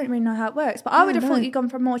because I don't really know how it works. But I would have thought you'd gone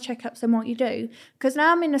for more checkups than what you do. Because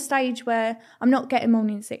now I'm in a stage where I'm not getting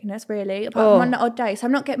morning sickness, really, apart from on the odd day. So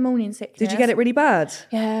I'm not getting morning sickness. Did you get it really bad?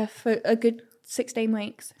 Yeah, for a good 16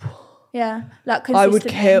 weeks. Yeah, like I consistently. would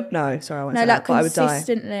kill, no, sorry, I won't say that, but I would die.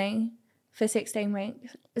 Consistently for 16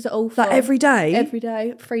 weeks. It's awful. Like every day? Every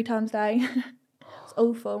day, 3 times a day. It's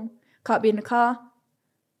awful. Can't be in the car.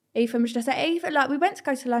 Ethan was just like, we went to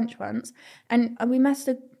go to lunch once and we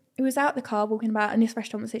he was out the car walking about, and this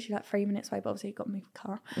restaurant was literally like 3 minutes away, but obviously he got me the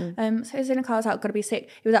car. So he was in the car, I was like, I've got to be sick.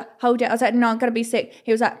 He was like, hold it. I was like, no, I'm going to be sick.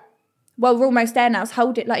 He was like, well, we're almost there now, so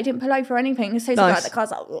hold it. Like, he didn't pull over or anything. As soon as I got out the car, I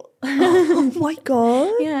was like, ugh. Oh my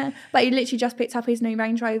God. Yeah. But he literally just picked up his new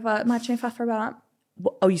Range Rover. Imagine if I threw up.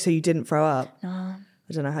 Oh, you say you didn't throw up? No.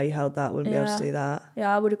 I don't know how you held that. Wouldn't be able to do that.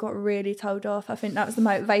 Yeah, I would have got really told off. I think that was the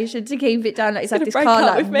motivation to keep it down. Like, he's had this break car up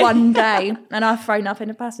like with me. one day, and I've thrown up in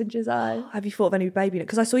the passenger's eye. Have you thought of any baby?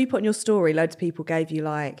 Because I saw you put on your story, loads of people gave you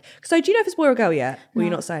like. So do you know if it's boy or girl yet? Well,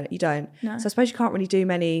 you're not saying it. You don't. No. So I suppose you can't really do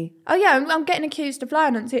many. Oh yeah, I'm getting accused of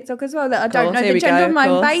lying on TikTok as well. That I don't Course, know here the we gender go, of my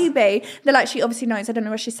course. baby. They're like, she obviously knows. I don't know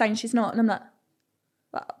what she's saying. She's not, and I'm like,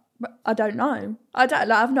 but I don't know.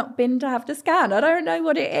 I've not been to have the scan. I don't know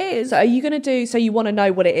what it is. So are you going to do? So you want to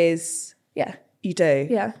know what it is? Yeah. You do.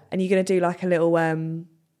 Yeah. And you're going to do like a little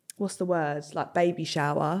what's the word? Like baby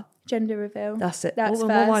shower. Gender reveal. That's it. That's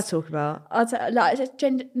what am I talking about?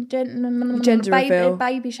 Gender reveal.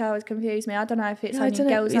 Baby showers confuse me. I don't know if it's No, I only don't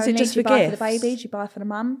know. girls Is it only. just Do you for buy for gifts? the baby? Do you buy for the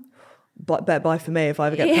mum? But better buy for me if I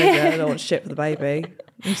ever get pregnant. I don't want shit for the baby.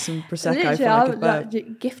 Need some prosecco Literally, for I I give would birth.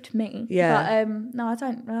 like gift me. Yeah. But no, I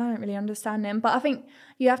don't really understand them. But I think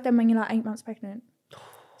you have them when you're like 8 months pregnant.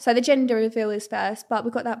 So the gender reveal is first, but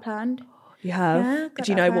we've got that planned. You have? Yeah, got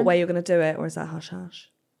Do you that know what planned. way you're going to do it, or is that hush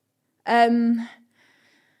hush?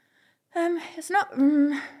 It's not.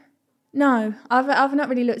 No, I've not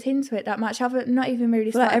really looked into it that much. I've not even really.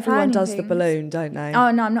 I feel like started everyone planning does the things. balloon, don't they?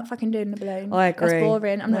 Oh no, I'm not fucking doing the balloon. I agree. That's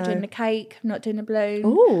boring. I'm not No. doing the cake. I'm not doing the balloon.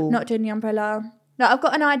 Ooh. Not doing the umbrella. No, I've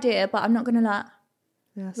got an idea, but I'm not gonna like.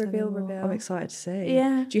 Yeah, Reveal. I'm excited to see.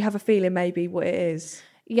 Yeah. Do you have a feeling maybe what it is?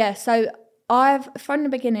 Yeah, so I've from the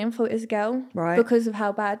beginning thought it was a girl, Right. Because of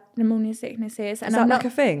how bad the morning sickness is, and Is that I'm like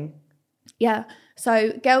not. a thing? Yeah,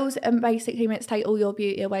 so girls are basically meant to take all your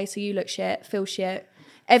beauty away, so you look shit, feel shit.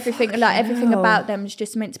 Everything everything hell. about them is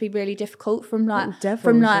just meant to be really difficult from Little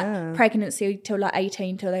devils, yeah. pregnancy till like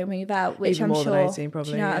 18 till they move out, which Even I'm more than sure. 18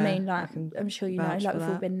 probably, Do you know what I yeah. mean? Like I can I'm sure you know, vouch like for we've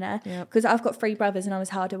all that. been there. Yep. Because I've got 3 brothers and I was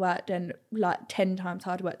harder work than like 10 times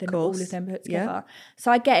harder work than all Course. of them put Yeah. together.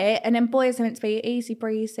 So I get it. And then boys are meant to be easy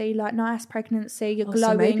breezy, like nice pregnancy. You're Oh,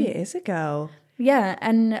 glowing. so maybe it is a girl. Yeah,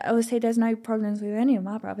 and obviously there's no problems with any of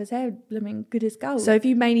my brothers. They're blooming good as gold. So have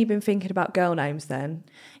you mainly been thinking about girl names then?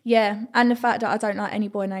 Yeah, and the fact that I don't like any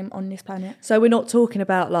boy name on this planet. So we're not talking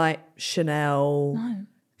about like Chanel. No.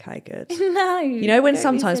 Okay, good. No. You know when don't be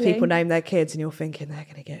sometimes silly. people name their kids and you're thinking they're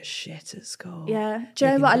going to get shit at school. Yeah. Do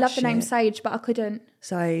you know They're what? I gonna love get the name shit. Sage, but I couldn't.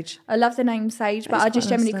 Sage. I love the name Sage, but That's I just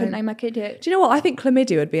quite a nice generally couldn't name. name my kid it. Do you know what? I think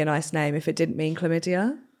chlamydia would be a nice name if it didn't mean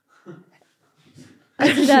chlamydia. Do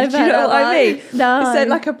you know what I mean? No. Is it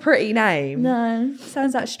like a pretty name? No.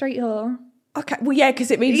 Sounds like street whore. Okay, well, yeah, because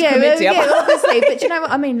it means Yeah, chlamydia. obviously. But do you know what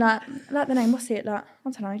I mean? Like the name, what's it? Like, I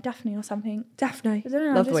don't know, Daphne or something. Daphne. I don't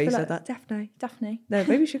know, I Love the just way you feel said like- that. Daphne. Daphne. No,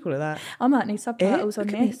 maybe we should call it that. I might need subtitles on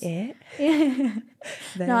Look at me, this. it.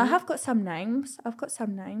 No, I have got some names. But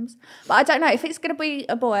I don't know. If it's going to be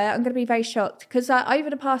a boy, I'm going to be very shocked. Because over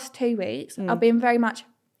the past 2 weeks, I've been very much,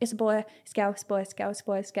 it's a boy, it's a girl, it's a boy, it's a girl, it's a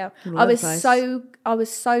boy, it's a girl. All I over was the place.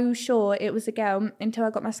 so sure it was a girl until I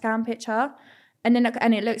got my scan picture. And then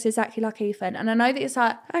it looks exactly like Ethan. And I know that it's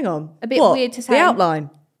like Hang on. a bit What? weird to say. The outline.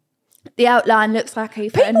 The outline looks like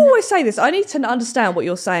Ethan. People always say this. I need to understand what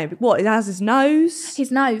you're saying. What? It has his nose? His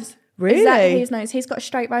nose. Really? Exactly his nose. He's got a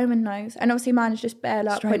straight Roman nose. And obviously mine is just bare,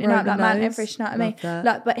 like, Straight pointing up like Roman Mount nose. Everest, you know what I mean? That.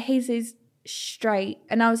 Like, but his is straight.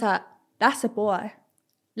 And I was like, that's a boy.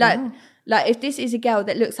 Like if this is a girl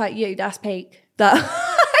that looks like you, that's peak. That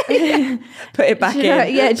put it back in.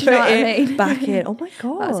 Yeah, do you know what I mean? Back in. Oh my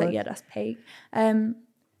God. I was like, yeah, that's peak.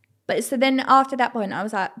 But so then after that point, I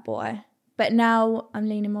was like, boy. But now I'm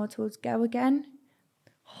leaning more towards girl again.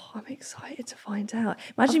 Oh, I'm excited to find out.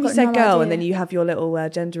 Imagine if you got said no girl idea. and then you have your little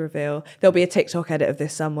gender reveal. There'll be a TikTok edit of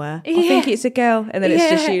this somewhere. I think it's a girl. And then it's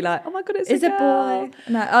just you like, oh my God, it's a girl. Boy.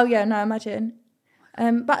 No, oh yeah, no, imagine.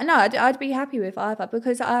 But no, I'd be happy with either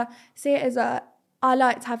because I see it as I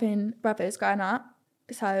liked having brothers growing up.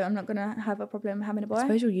 So I'm not going to have a problem having a boy. I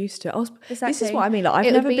suppose you're used to it. Exactly. This is what I mean. Like,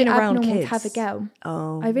 I've never been around kids. To have a girl.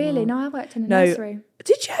 Oh. I really? No, I worked in a nursery.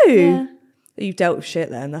 Did you? Yeah. You've dealt with shit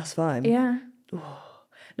then. That's fine. Yeah.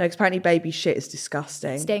 No, because apparently baby shit is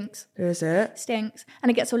disgusting. Stinks. Is it? Stinks. And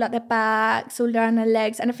it gets all like their backs, all down their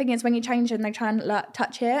legs. And the thing is, when you change them, they try and like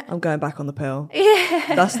touch it. I'm going back on the pill.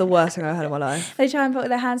 Yeah. That's the worst thing I've had in my life. They try and put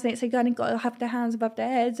their hands in it, so you got to have their hands above their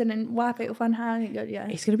heads and then wipe it with one hand. And go, yeah.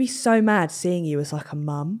 It's going to be so mad seeing you as like a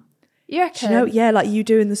mum. You reckon? Do you know, yeah, like you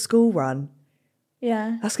doing the school run.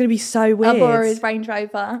 Yeah. That's going to be so weird. I'll borrow his Range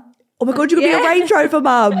Rover. Oh my God, you're going to be a Range Rover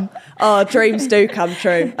mum. Oh, dreams do come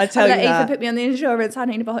true. I tell you that. Ethan put me on the insurance. I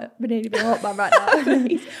need to be a hot mum right now.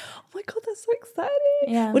 Oh my God, that's so exciting.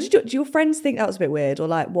 Yeah. What do your friends think that was a bit weird? Or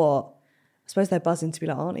like what? I suppose they're buzzing to be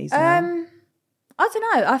like aunties now. I don't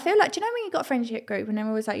know. I feel like, do you know when you got a friendship group and they're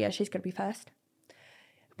always like, yeah, she's going to be first?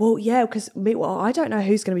 Well, yeah, because I don't know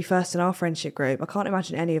who's going to be first in our friendship group. I can't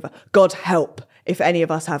imagine any of us. God help if any of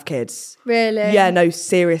us have kids. Really? Yeah, no,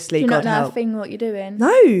 seriously, Do you God not know help. a thing what you're doing? No.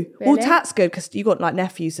 Really? Well, Tat's good because you got like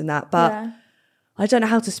nephews and that, but Yeah. I don't know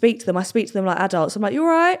how to speak to them. I speak to them like adults. I'm like, you all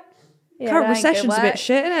right? Yeah, Current that ain't good recession's a work. bit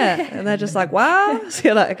shit, isn't it? And they're just like, wow. So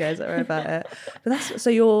you're like, okay, don't worry about it. But that's so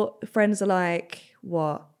your friends are like,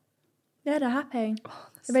 what? Yeah, they're happy.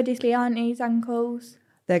 They're ready aunties, uncles.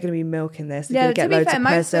 They're going to be milking this. They're Yeah, going to to get be loads fair, of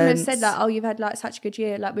most presents. of them have said that, oh, you've had like such a good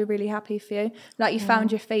year. Like, we're really happy for you. Like, you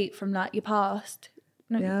found your feet from like your past.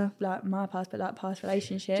 Not Yeah. like my past, but like past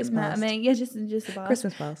relationships. Just You know what I past. mean? Yeah, just the past.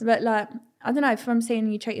 Christmas past. But like, I don't know, from seeing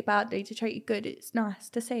you treat you badly to treat you good, it's nice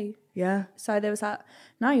to see. Yeah. So there was that,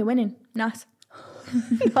 no, you're winning. Nice.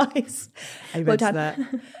 Nice. Amen Well to done. that.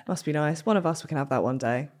 Must be nice. One of us, we can have that one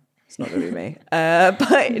day. It's not going to be me.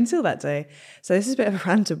 But until that day. So this is a bit of a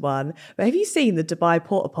random one. But have you seen the Dubai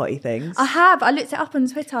porta potty things? I have. I looked it up on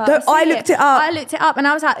Twitter. I looked it up. I looked it up and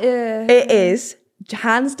I was like, ugh. It is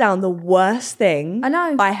hands down the worst thing I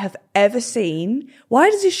know. I have ever seen. Why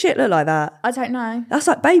does this shit look like that? I don't know. That's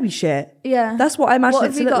like baby shit. Yeah. That's what I imagine What it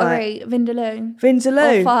have to you look got to like. eat? Vindaloo?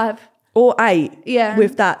 Vindaloo. Or 5? Or 8. Yeah.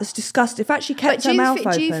 With that. It's disgusting. If actually kept But do her you, mouth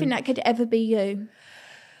open. do you think that could ever be you?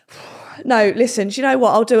 No, listen, do you know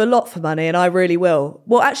what? I'll do a lot for money and I really will.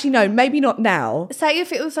 Well, actually, no, maybe not now. Say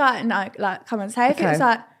if it was like, no, like, come on, say if it Okay. was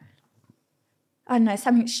like, I don't know,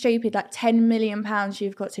 something stupid, like £10 million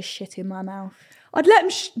you've got to shit in my mouth. I'd let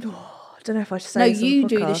him... I don't know if I should say No, this on you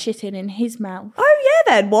do the podcast. shitting in his mouth. Oh,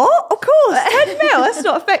 yeah, then. What? Of course. 10 mil. That's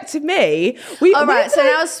not affected me. All right, so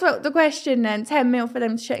now swap the question then. 10 mil for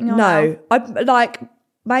them shitting your mouth. No. I like,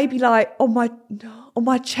 maybe like on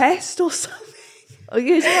my chest or something.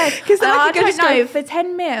 Because then I I could just don't know, go- for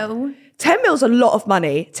 10 mil, 10 mil's a lot of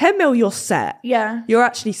money. 10 mil, you're set. yeah, You're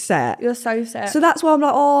actually set. you're so set. So that's why I'm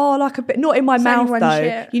like, oh, like a bit, not in my It's mouth only one though.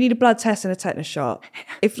 shit. You need a blood test and a tetanus shot.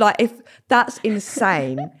 If that's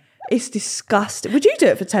insane, it's disgusting. Would you do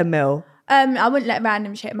it for 10 mil? I wouldn't let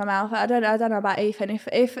random shit in my mouth. I don't know about Ethan.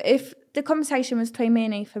 If the conversation was between me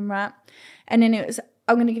and Ethan, right, and then it was,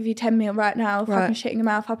 I'm going to give you 10 mil right now, Right. fucking shit in your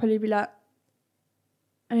mouth, I'd probably be like,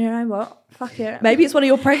 and you know what? Fuck it. Maybe it's one of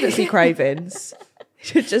your pregnancy cravings.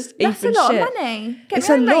 You're just That's a even lot shit. of money. Get It's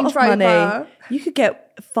me a a lot Range of money. Rover. You could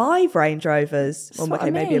get 5 Range Rovers. Or what okay,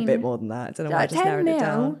 I maybe a mean. bit more than that. I don't know why I Like just 10 narrowed it mil.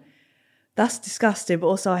 down. That's disgusting, but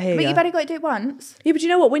also I hear But you. you've only got to do it once. Yeah, but you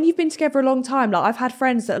know what? When you've been together a long time, like I've had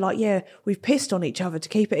friends that are like, yeah, we've pissed on each other to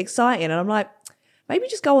keep it exciting. And I'm like, maybe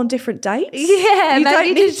just go on different dates. Yeah, You don't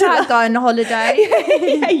maybe need just to, try like- to go on holiday.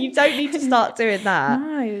 yeah, you don't need to start doing that.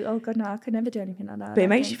 No, oh god, no, I could never do anything like that. But it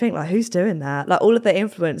makes you think, like, who's doing that? Like, all of the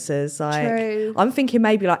influencers, like, True. I'm thinking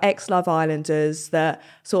maybe, like, ex-Love Islanders that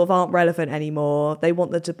sort of aren't relevant anymore. They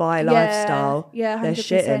want the Dubai lifestyle. Yeah, 100%. They're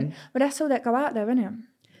shitting. But that's all that go out there, isn't it?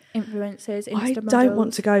 Influencers, Insta I models. don't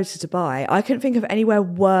want to go to Dubai. I couldn't think of anywhere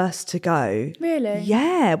worse to go. Really?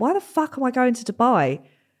 Yeah. Why the fuck am I going to Dubai?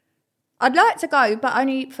 I'd like to go, but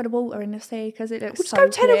only for the water in the sea because it looks We'll just so go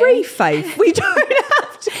clear. Tenerife, Faith. We don't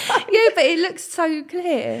have to. Yeah, but it looks so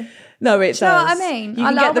clear. No, it Do you know does. what I mean? You can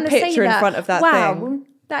I get the wanna see picture in front of that wow, thing.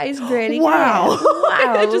 That is really wow. good.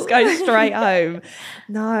 Wow. Just go straight home.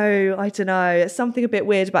 No, I don't know. It's something a bit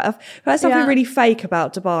weird about. That's something really fake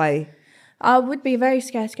about Dubai. I would be very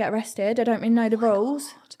scared to get arrested. I don't really know the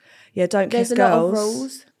rules. Yeah, don't kiss girls. There's a lot of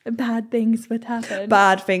rules. Bad things would happen.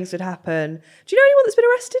 Bad things would happen. Do you know anyone that's been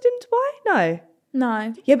arrested in Dubai?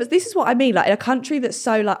 No. Yeah, but this is what I mean. Like in a country that's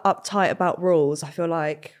so like uptight about rules, I feel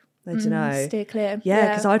like I don't know. Steer clear. Yeah,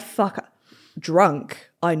 because I'd fuck up. Drunk.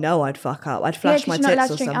 I know I'd fuck up. I'd flash my tits or something. You're not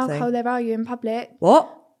allowed to drink alcohol there, are you, in public?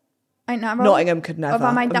 What? Ain't that wrong? Nottingham could never. Have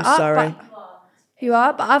I made that I'm up? sorry. You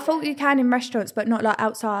are, but I thought you can in restaurants, but not like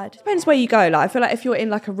outside. Depends where you go. Like I feel like if you're in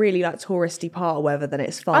like a really like touristy part or whatever, then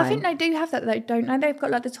it's fine. I think they do have that though, don't they? They've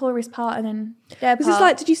got like the tourist part and then their part. Because it's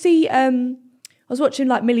like, did you see? I was watching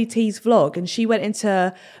like Millie T's vlog, and she went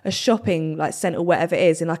into a shopping like centre or whatever it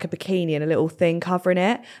is in like a bikini and a little thing covering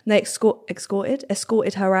it, and they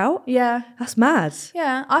escorted her out. Yeah, that's mad.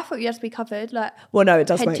 Yeah, I thought you had to be covered. Like, well, no, it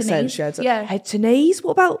does make sense. Yeah, head to knees.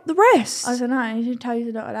 What about the rest? I don't know. Your toes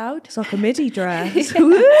are not allowed. It's like a midi dress. Get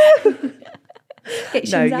no,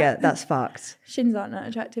 shins yeah, out. that's fucked. Shins aren't that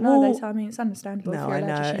attractive, are they? So I mean, it's understandable. No, if you're I know.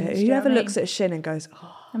 allergic to shins, Whoever looks at a shin and goes,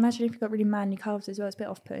 oh. Imagine if you've got really manly calves as well. It's a bit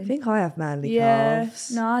off-putting. I think I have manly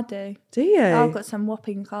calves. No, I do. Do you? I've got some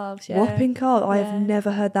whopping calves. Yeah. Whopping calves. I have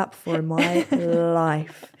never heard that before in my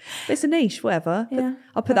life. But it's a niche, whatever. Yeah.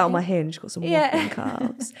 I'll put that on my Hinge. Got some whopping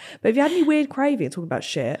calves. But have you had any weird cravings? Talking about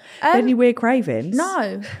shit. Have you had any weird cravings?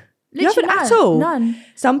 No. You haven't at all? None.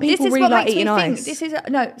 Some people really like eating ice.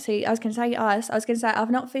 I was going to say ice. I was going to say I've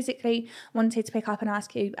not physically wanted to pick up an ice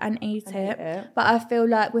cube and eat it. But I feel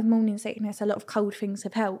like with morning sickness, a lot of cold things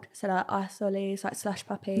have helped. So like ice lollies, like slush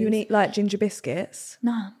puppies. You eat like ginger biscuits?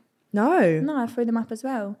 No. No, I threw them up as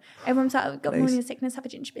well. Everyone's like, I've got morning sickness, have a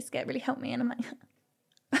ginger biscuit, it really helped me. And I'm like,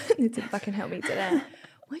 it didn't fucking help me today.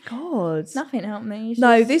 My God. Nothing helped me.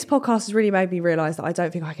 No, this podcast has really made me realise that I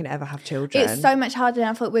don't think I can ever have children. It's so much harder than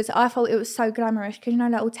I thought it was. I thought it was so glamorous because, you know,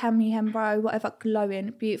 like all Tammy, Hembro, whatever,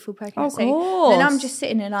 glowing, beautiful pregnancy. Of course. Then I'm just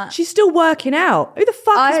sitting there like... She's still working out. Who the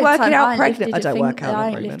fuck is working out pregnant? I don't work out I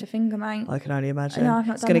ain't pregnant. lift a finger, mate. I can only imagine. No, I've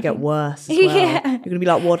not it's going to get worse as well. Yeah. You're going to be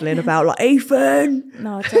like waddling about like, Ethan.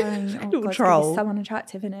 No, I don't. Oh, little God, troll. It's so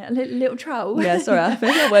unattractive, isn't it? A little troll. Yeah, sorry. I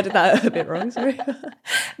think I worded that a bit wrong. Sorry.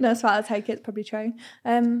 No, that's right. I'll take it. It's probably true.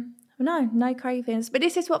 No cravings. But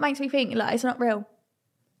this is what makes me think like it's not real.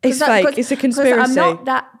 It's fake. It's a conspiracy. I'm not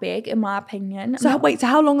that big, in my opinion. So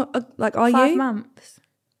how long are you? 5 months.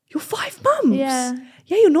 You're 5 months? Yeah.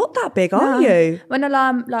 Yeah, you're not that big, are you? When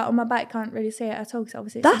I'm like on my back, can't really see it at all because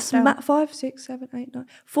obviously that's 5, 6, 7, 8, 9,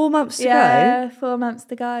 4 months to go. Yeah, 4 months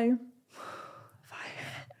to go.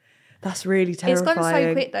 That's really terrifying. It's gone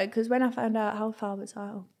so quick though because when I found out how far was I,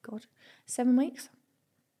 oh God, 7 weeks.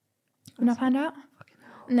 When I found out.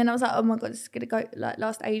 And then I was like, oh my God, it's going to go like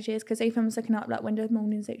last ages because Ethan was looking up like when does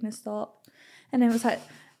morning sickness stop? And then it was like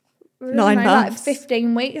 9 months. Like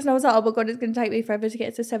 15 weeks. And I was like, oh my God, it's going to take me forever to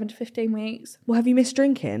get to 7 to 15 weeks. Well, have you missed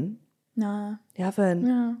drinking? No. You haven't?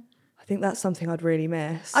 No. I think that's something I'd really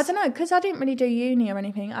miss. I don't know, because I didn't really do uni or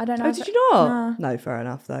anything. I don't know. Oh, did you not? No, fair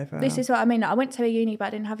enough though. This is what I mean. I went to a uni, but I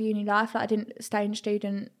didn't have uni life. Like I didn't stay in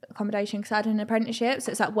student accommodation because I had an apprenticeship.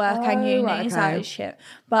 So it's like work and uni. Right, okay. So it's shit.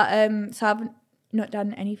 But so I've not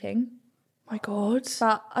done anything. My God.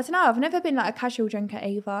 But I don't know, I've never been like a casual drinker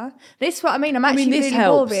either. This is what I mean. I'm actually really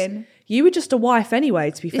boring. You were just a wife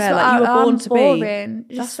anyway, to be fair. Like you were born to boring.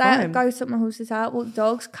 be. Just go sort my horses out, walk the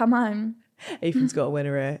dogs, come home. Ethan's got a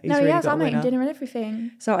winner here. He's no, really he has. got I'm a eating winner. dinner and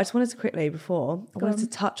everything. So I just wanted to quickly, before, I wanted to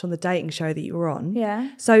touch on the dating show that you were on. Yeah.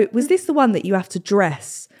 So was this the one that you have to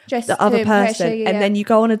dress the other person and then you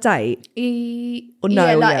go on a date? Or no,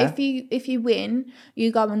 yeah, like if you win,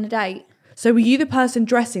 you go on a date. So were you the person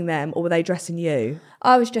dressing them or were they dressing you?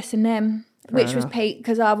 I was dressing them, which was peak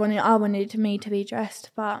because I wanted me to be dressed,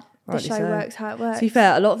 but the show works how it works. To be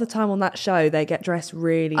fair, a lot of the time on that show, they get dressed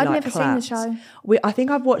really I've like never clapped. seen the show. I think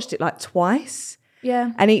I've watched it like twice.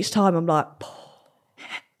 Yeah. And each time I'm like,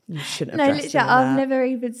 you shouldn't have dressed literally, them in I've that. never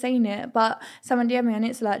even seen it, but someone DM'd me on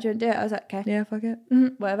Insta like, do you want to do it? I was like, okay. Yeah, fuck it.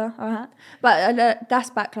 Whatever, all right. But that's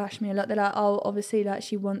backlashed me a lot. They're like, oh, obviously, like,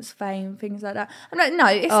 she wants fame, things like that. I'm like, no,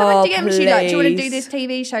 if someone DMs you like, do you want to do this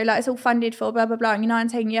TV show? Like, it's all funded for, blah, blah, blah, and you're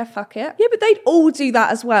 19, yeah, fuck it. Yeah, but they'd all do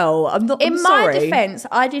that as well. I'm my defence,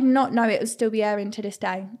 I did not know it would still be airing to this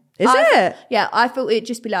day. Is it? Yeah, I thought it'd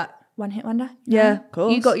just be like, one hit wonder. Yeah, of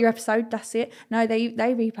course. You got your episode, that's it. No, they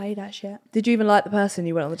replay that shit. Did you even like the person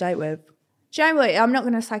you went on the date with? Do you know what? I'm not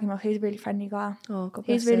going to slag him off. He's a really friendly guy. Oh, God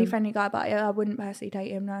bless He's a really him. friendly guy, but I wouldn't personally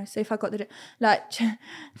date him, no. So if I got the... Like,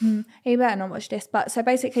 he better not watch this. But so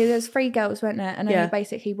basically there's 3 girls, weren't there? And only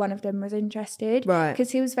basically one of them was interested. Right.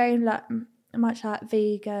 Because he was very, like, much like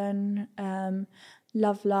vegan,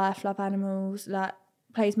 love life, love animals, like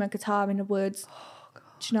plays my guitar in the woods.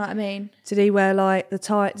 Do you know what I mean? Did he wear like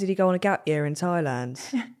did he go on a gap year in Thailand?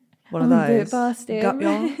 One of I wouldn't those. put it past him. Gap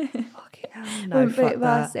year? Fucking hell, no, Wouldn't put fuck it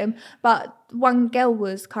that. past him. But one girl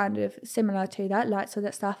was kind of similar to that, likes all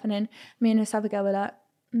that stuff. And then me and this other girl were like,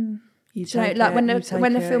 You do you know, take like it, when you the take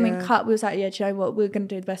when the it, filming yeah. cut, we was like, yeah, do you know what? We're going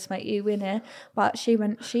to do the best, mate. You win here. But she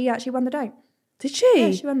actually won the date. Did she?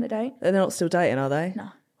 Yeah, she won the date. They're not still dating, are they?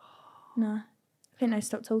 No. I think they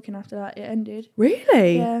stopped talking after that. It ended.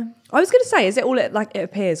 Really? Yeah. I was going to say, is it all it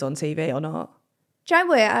appears on TV or not? Do you know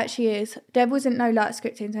what it actually is? There wasn't no like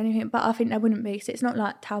scripting or anything, but I think there wouldn't be. So it's not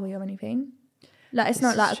like Towie or anything. Like it's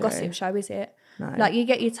not like a gossip show, is it? No. Like you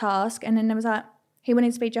get your task, and then there was like he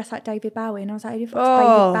wanted to be dressed like David Bowie, and I was like, who the fuck's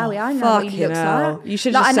David Bowie? I know what he looks like. You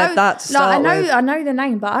should have just said that to start with. I know the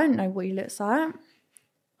name, but I don't know what he looks like.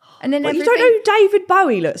 And then But you don't know who David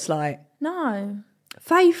Bowie looks like? No.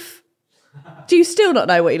 Faith, do you still not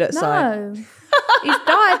know what he looks like? No. He's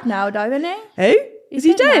died now, though, isn't he? Who? Is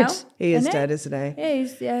he dead? now, He is isn't he? dead, isn't he? Yeah,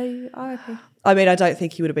 he's R.I.P. I mean, I don't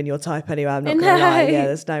think he would have been your type anyway. I'm not going to lie. Yeah,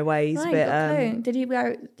 there's no way. He's I a ain't bit. got a clue. Did he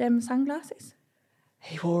wear them sunglasses?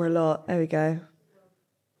 He wore a lot. There we go.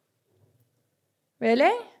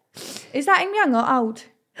 Really? Is that him young or old?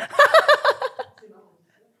 That's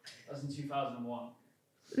in 2001.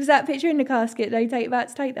 Was that picture in the casket? They take about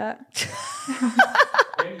to take that?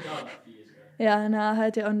 They only died a few years ago. Yeah, no, I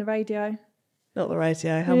heard it on the radio. Not the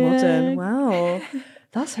radio. How modern. Wow.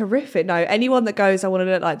 That's horrific. No, anyone that goes, I want to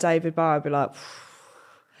look like David Bowie, I'd be like,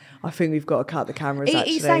 I think we've got to cut the cameras,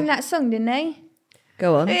 actually. He sang that song, didn't he?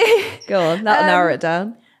 Go on. Go on. That'll narrow it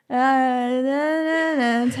down.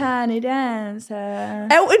 Tiny dancer.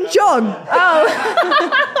 Elton John.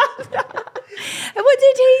 What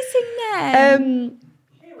did he sing then?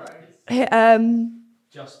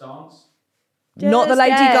 Just Dance. Not the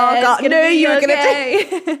Lady Gaga. I knew you were going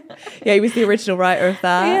to do. Yeah, he was the original writer of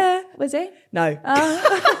that. Yeah, was he? No.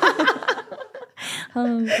 He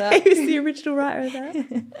was the original writer of that.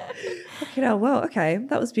 Fucking hell, well, okay.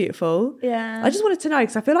 That was beautiful. Yeah. I just wanted to know,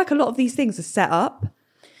 because I feel like a lot of these things are set up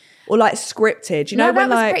or like scripted. You know, No, when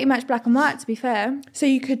that was like, pretty much black and white, to be fair. so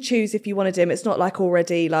you could choose if you wanted him. It's not like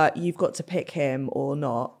already like you've got to pick him or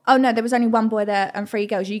not. Oh, no, there was only one boy there and 3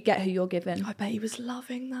 girls. You get who you're given. I bet he was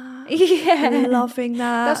loving that. Yeah. Loving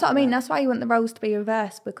that. That's what I mean. That's why you want the roles to be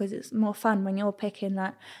reversed, because it's more fun when you're picking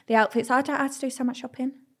like the outfits. I had to do so much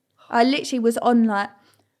shopping. I literally was on like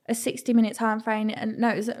a 60-minute time frame, and no,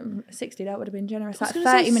 it was 60. That would have been generous. Like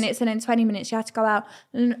 30 minutes and then 20 minutes. You had to go out.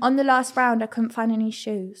 And on the last round, I couldn't find any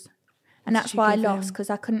shoes, and that's why I lost, because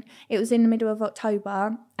I couldn't. It was in the middle of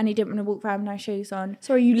October, and he didn't want to walk around with no shoes on.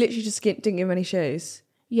 Sorry, you literally just didn't give him any shoes?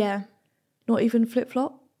 Yeah. Not even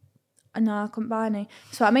flip-flop? No, I couldn't buy any.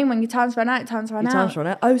 So I mean, when your time's run out, time's run out. Time's run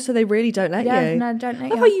out. Oh, so they really don't let Yeah, you? no, don't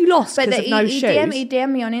let I you. thought you lost because of no he shoes. He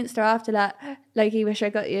DM'd me on Insta after that, like, he wish I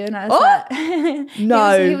got you. And I was like,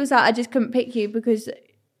 No. he was like, I just couldn't pick you because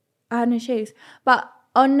I had no shoes. But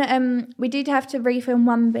on, we did have to refilm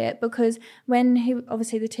one bit, because when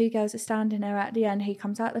obviously the 2 girls are standing there at the end, he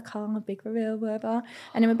comes out the car, a big reveal, whatever.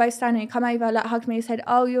 And then we're both standing, he come over, like, hugged me, he said,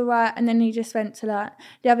 oh, you're right. And then he just went to like,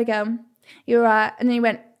 the other girl, you're right. And then he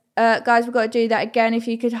went, guys, we've got to do that again. If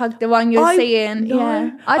you could hug the one you're seeing. No.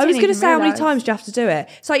 Yeah. I was going to say, how many times do you have to do it?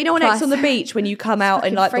 It's like, you know, on X on the beach, when you come out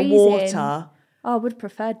in like fucking the water. Oh, I would have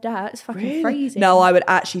preferred that. It's fucking freezing. No, I would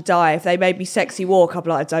actually die. If they made me sexy walk, I'd be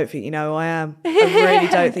like, I don't think you know who I am. I really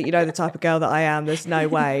don't think you know the type of girl that I am. There's no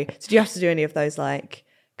way. So do you have to do any of those like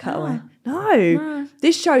cutaway? No.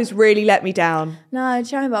 This show's really let me down. No,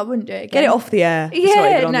 do you know what? I wouldn't do it again. Get it off the air. It's not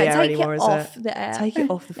Yeah, even on no, the air take anymore, it is off it? the air. Take it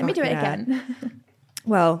off the Let me do it fucking air. again.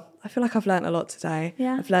 Well, I feel like I've learnt a lot today.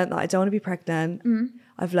 Yeah. I've learnt that I don't want to be pregnant.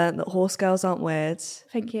 I've learnt that horse girls aren't weird.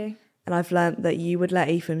 Thank you. And I've learnt that you would let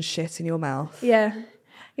Ethan shit in your mouth. Yeah.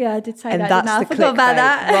 Yeah, I did say And that. that's didn't I? the I forgot clickbait. about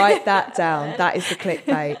that. Write that down. That is the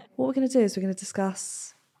clickbait. What we're going to do is we're going to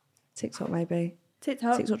discuss TikTok, maybe.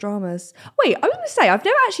 TikTok. TikTok dramas. Wait, I was going to say, I've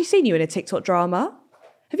never actually seen you in a TikTok drama.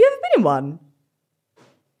 Have you ever been in one?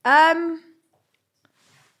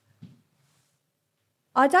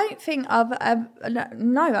 I don't think I've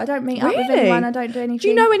no, I don't meet up with Really? anyone. I don't do anything. Do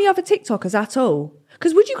you know any other TikTokers at all?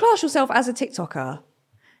 Because would you class yourself as a TikToker?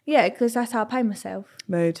 Yeah, because that's how I pay myself.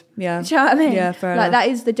 Mood, yeah. Do you know what I mean? Yeah, fair like, enough.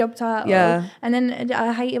 that is the job title. Yeah. And then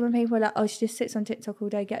I hate it when people are like, oh, she just sits on TikTok all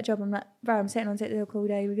day, get a job. I'm like, bro, I'm sitting on TikTok all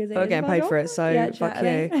day because I'm getting paid for it, so Yeah, do fuck know what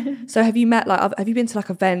I mean? you. So have you met, like, have you been to like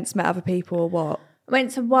events, met other people or what? I went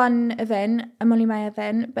to one event, a Molly May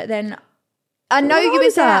event, but then I know What you was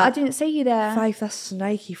was there. that? I didn't see you there. Faith, that's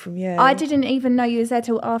snaky from you. I didn't even know you was there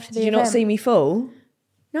till after the Did you event. not see me full?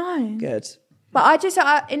 No. Good. But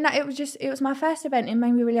it was my first event. It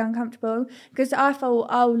made me really uncomfortable because I thought,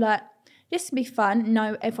 this would be fun.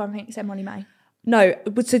 No, everyone thinks they're Molly May. No,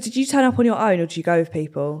 but so did you turn up on your own or did you go with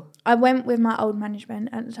people? I went with my old management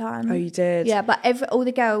at the time. Oh, you did? Yeah, but all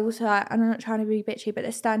the girls, and I'm not trying to be bitchy, but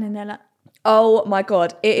they're standing there like, oh my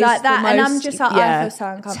God, it is like that, the most, and I'm just like, I feel so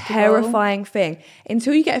uncomfortable. Terrifying thing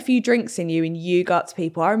until you get a few drinks in you and you go up to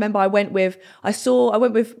people. I remember I went with this girl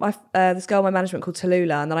in my management called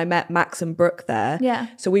Tallulah, and then I met Max and Brooke there. Yeah.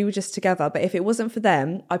 So we were just together. But if it wasn't for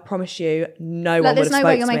them, I promise you, no one would have spoken to me. There's no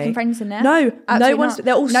way you're making friends in there. No, no one's.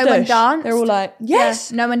 They're all no one danced. They're all like,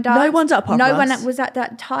 yes. Yeah, no one danced. No one's up. No one was at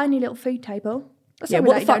that tiny little food table. Yeah,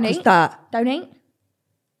 what the fuck was that? Don't eat.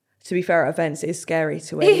 To be fair, at events, it is scary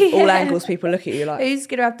to eat. All angles, people look at you like, who's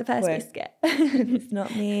going to have the first biscuit? It's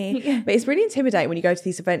not me. Yeah. But it's really intimidating when you go to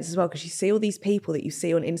these events as well, because you see all these people that you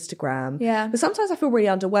see on Instagram. Yeah. But sometimes I feel really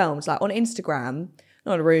underwhelmed. Like on Instagram,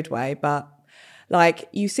 not in a rude way, but like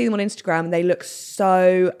you see them on Instagram and they look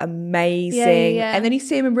so amazing. Yeah. And then you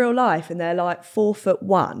see them in real life and they're like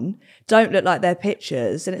 4'1", don't look like their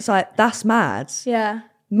pictures. And it's like, that's mad. Yeah.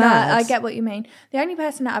 Mad. No, I get what you mean. The only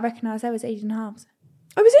person that I recognised there was Eden Harms.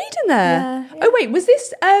 Oh, was Eden there? Yeah. Oh, wait, was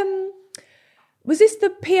this the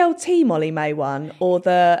PLT Molly May one or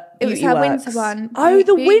the It was her winter one. Oh,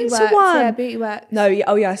 the winter Works, one. Yeah, Beauty Works. No,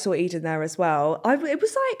 I saw Eden there as well. It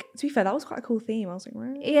was like, to be fair, that was quite a cool theme. I was like,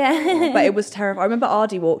 really? Yeah. But it was terrifying. I remember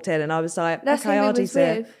Ardy walked in and I was like, That's okay, who Ardy's we was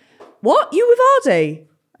here. with. What? You with Ardy?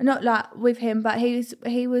 Not like with him, but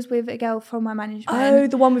he was with a girl from my management. Oh,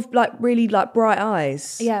 the one with like really like bright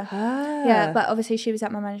eyes. Yeah. Ah. Yeah, but obviously she was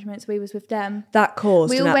at my management, so we was with them. That caused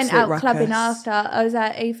We an all went absolute out ruckus. clubbing after. I was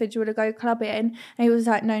like, Ethan, do you want to go clubbing? And he was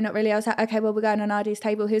like, no, not really. I was like, okay, well, we're going on Ardy's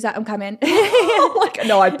table. He was like, I'm coming. Oh my God,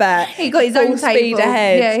 no, I bet. He got his Full own speed table.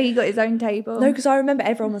 ahead. Yeah, he got his own table. No, because I remember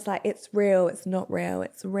everyone was like, it's real, it's not real,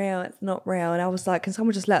 it's real, it's not real. And I was like, can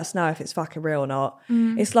someone just let us know if it's fucking real or not?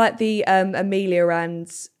 It's like the Amelia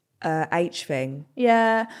and H thing.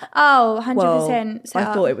 Yeah. Oh, 100%. Well,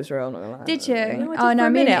 I thought it was real, not gonna lie. Did you? No, Oh, no,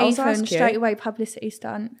 me and Ethan Ethan straight away publicity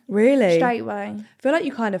stunt. Really? Straight away. I feel like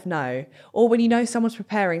you kind of know. Or when you know someone's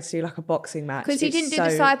preparing to do like a boxing match. Because he didn't do the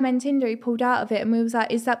Sidemen Tinder, he pulled out of it, and we was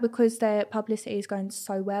like, is that because their publicity is going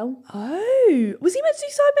so well? Oh, was he meant to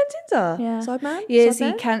do Sidemen Tinder? Yeah. Sideman? Yes,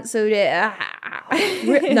 Sidemen? he cancelled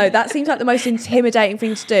it. No, that seems like the most intimidating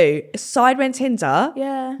thing to do. Sidemen Tinder?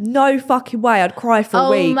 Yeah. No fucking way. I'd cry for a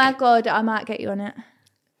week. Oh my God, I might get you on it.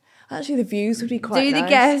 Actually, the views would be quite Do nice. the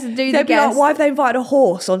guess, do They'd the be like, guess. why have they invited a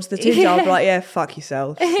horse onto the Tinder? I'd be like, yeah, fuck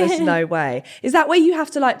yourself. There's no way. Is that where you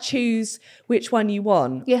have to like choose which one you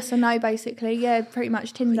want? Yes or no, basically. Yeah, pretty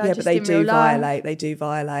much Tinder. Yeah, just but they in do real life. violate. They do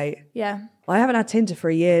violate. Yeah. I haven't had Tinder for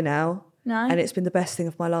a year now. No. And it's been the best thing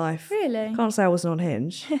of my life. Really? Can't say I wasn't on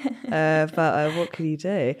Hinge. But what can you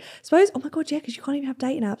do? Suppose, oh my God, yeah, because you can't even have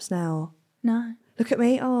dating apps now. No. Look at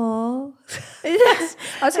me. Oh. I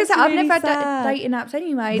was going to say, I've really never sad. had dating apps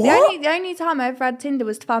anyway. What? The only time I ever had Tinder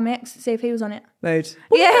was to find my ex to see if he was on it. Mood.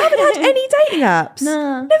 Well, Yeah. you haven't had any dating apps?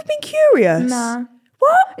 No. Never been curious? No.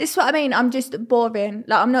 What? It's what I mean. I'm just boring.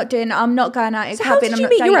 Like, I'm not going out So how clubbing. did I'm you not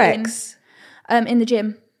meet dating. your ex? In the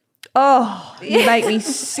gym. Oh, you make me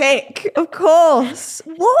sick. Of course.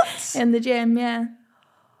 What? In the gym, yeah.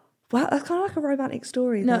 Well, that's kind of like a romantic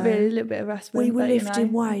story, Not though. really, a little bit of harassment. We were but, you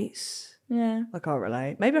lifting know. weights. Yeah. I can't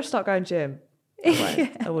relate. Maybe I'll start going gym. I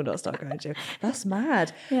won't. I will not start going gym. That's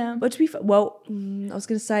mad. Yeah. But to be fair, well, I was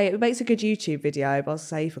going to say it makes a good YouTube video, but I'll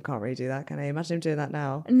say I can't really do that, can I? Imagine him doing that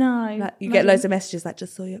now. No. Like, you get loads of messages like,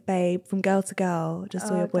 just saw your babe from girl to girl, just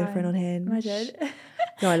saw your boyfriend on Hinge. Imagine.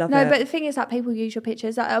 No, I love it. No, but the thing is that people use your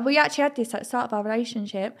pictures. We actually had this at the start of our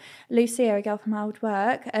relationship. Lucia, a girl from my old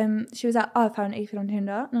work, she was like, I found Ethan on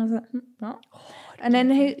Tinder. And I was like, what? And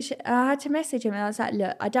then I had to message him and I was like,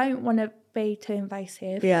 look, I don't want to be too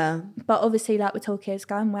invasive. Yeah. But obviously, like, we're talking, it's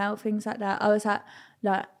going well, things like that. I was like,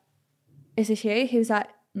 is this you? He was like,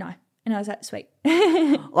 no. And I was like, sweet.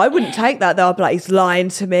 I wouldn't take that though. I'd be like, he's lying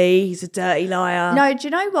to me. He's a dirty liar. No, do you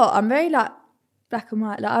know what? I'm very like black and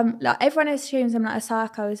white. Like, I'm like, everyone assumes I'm like a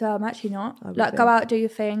psycho as well. I'm actually not. Like, go out, do your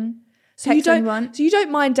thing. So you don't. Anyone. So you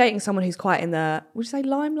don't mind dating someone who's quite in the, would you say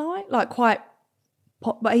limelight? Like quite,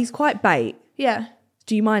 but he's quite bait. Yeah.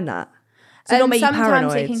 Do you mind that? So not make you sometimes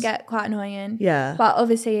paranoid. it can get quite annoying. Yeah. But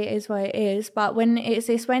obviously it is what it is. But when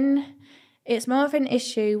it's more of an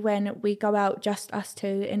issue when we go out just us two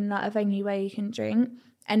in like a venue where you can drink,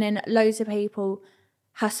 and then loads of people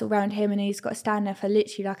hustle around him and he's got to stand there for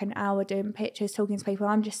literally like an hour doing pictures, talking to people.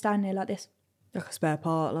 I'm just standing there like this. Like a spare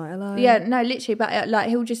part, like hello. Yeah, no, literally. But like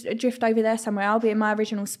he'll just drift over there somewhere. I'll be in my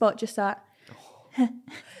original spot, just like.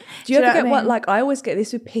 Do you ever know get what I what? mean? Like I always get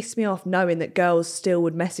this would piss me off knowing that girls still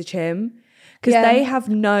would message him Because they have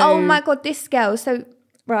no... Oh my God, this girl. So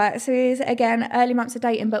it was, again, early months of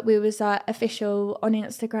dating, but we was like official on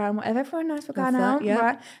Instagram, whatever. Everyone knows we're going out,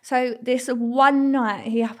 right? So this one night,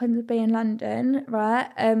 he happened to be in London, right?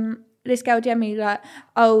 This girl DM'd me like,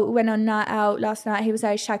 oh, went on night out last night. He was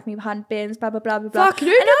there, shagged me behind bins, blah, blah, blah, blah, blah. Fucking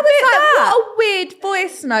and I was like, what a weird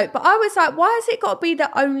voice note. But I was like, why has it got to be the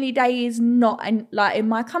only day he's not in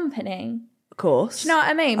my company? Of course. Do you know what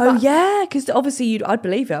I mean? Oh, yeah, because obviously I'd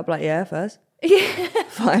believe it. I'd be like, yeah, first. Yeah.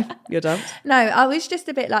 Fine, you're done. No, I was just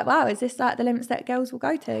a bit like, wow, is this like the limits that girls will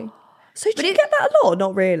go to? So do you get that a lot?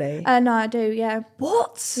 Not really. No, I do, yeah.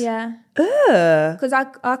 What? Yeah. Because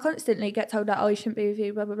I constantly get told that, oh, you shouldn't be with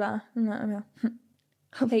you, blah, blah, blah. I'm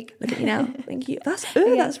like, look at you now. Thank you. That's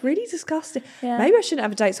really disgusting. Yeah. Maybe I shouldn't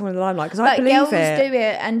ever date someone in the limelight because I believe girls it. do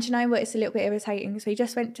it, and do you know what? It's a little bit irritating. So we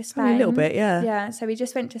just went to Spain. A little bit, yeah. Yeah, so we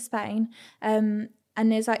just went to Spain, and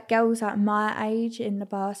there's like girls like my age in the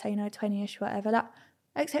bar, so 20ish, whatever, like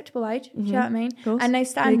acceptable age. Do you know what I mean? And they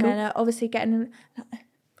stand there, and obviously getting.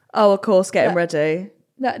 Oh, of course, getting ready.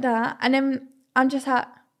 That, and then I'm just like,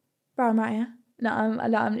 bro, I'm right here. No, I'm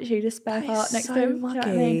literally just spare part next to him. Do you know what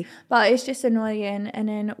I mean? But it's just annoying. And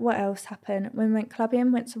then what else happened? When we went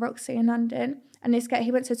clubbing, went to Roxy in London, and this guy,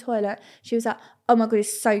 he went to the toilet. She was like, oh my God,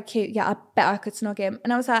 he's so cute. Yeah, I bet I could snog him.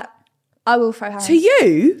 And I was like, I will throw hands. To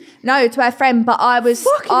you? No, to her friend, but I was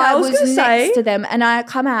next say. to them, and I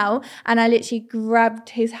come out and I literally grabbed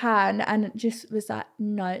his hand and just was like,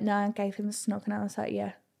 no, I gave him a snog, and I was like,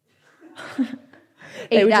 yeah.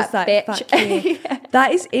 They were that just like, bitch. yeah.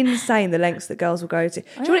 That is insane, the lengths that girls will go to. Do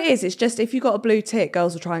you know what it is? It's just if you've got a blue tick,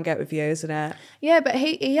 girls will try and get with you, isn't it? Yeah, but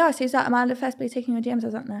he asked, he's like, am I the first blue tick in your DMs? I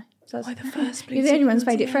was like, no. So I was the first blue you're the only one's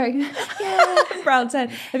made it through. Yeah. Brown 10.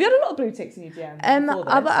 Have you had a lot of blue ticks in your DMs?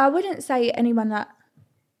 I wouldn't say anyone that,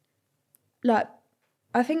 like,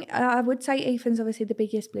 I think I would say Ethan's obviously the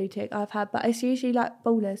biggest blue tick I've had, but it's usually like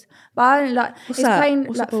ballers. But I don't like, What's it's that? plain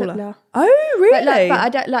What's like a baller? footballer. Oh, really? But I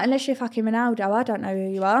don't like, unless you're fucking Ronaldo, I don't know who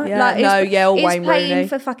you are. Yeah, like, or Wayne Is playing Rooney.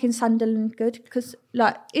 for fucking Sunderland good? Because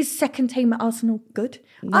like, is second team at Arsenal good?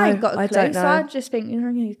 No, I ain't got a clue. I don't know. So I just think you're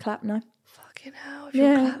going to clap no. Fucking hell, if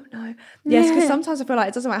you're clap, no. Yes, because sometimes I feel like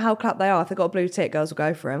it doesn't matter how clap they are. If they've got a blue tick, girls will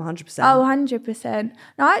go for him, 100%. Oh, 100%.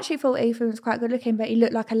 No, I actually thought Ethan was quite good looking, but he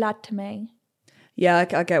looked like a lad to me. Yeah,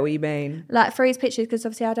 I get what you mean. Like for his pictures, because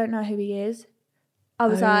obviously I don't know who he is. I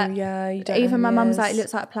was like, yeah, you don't know even who my he mum's is. like, he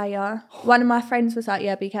looks like a player. One of my friends was like,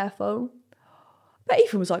 yeah, be careful. But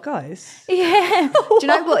Ethan was like, guys. Yeah. Do you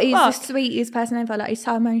know what? He's Fuck. the sweetest person ever. Like, he's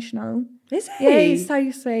so emotional. Is he? Yeah, he's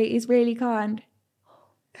so sweet. He's really kind.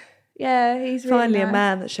 Yeah, he's really Finally nice. a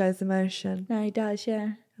man that shows emotion. No, he does,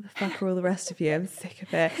 yeah. The fuck are all the rest of you? I'm sick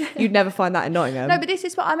of it. You'd never find that in Nottingham. No, but this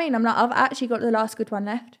is what I mean. I'm like, I've actually got the last good one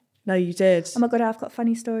left. No, you did. Oh my God, I've got a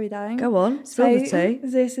funny story though. Go on, So spill the tea.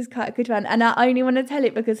 this is quite a good one. And I only want to tell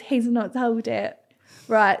it because he's not told it.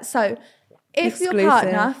 Right, so if Exclusive. your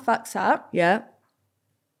partner fucks up, Yeah.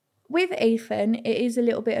 with Ethan, it is a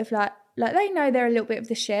little bit of like they know they're a little bit of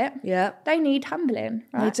the shit. Yeah. They need humbling,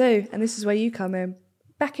 right? They do. And this is where you come in.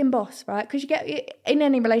 Back in boss, right? Because you get, in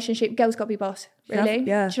any relationship, girls got to be boss, really.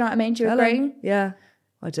 Yeah. Do you know what I mean? Do you Hello. agree? Yeah,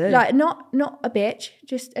 I do. Like, not a bitch,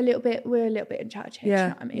 just a little bit, we're a little bit in charge here. Yeah, Do you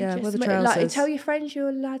know what I mean? yeah, Just, we're the like, trousers. tell your friends,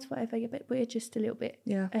 your lads, whatever, yeah, but we're just a little bit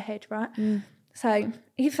Yeah. ahead, right? So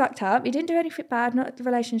he fucked up. He didn't do anything bad, not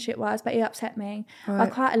relationship-wise, but he upset me by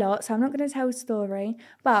quite a lot. So I'm not going to tell his story.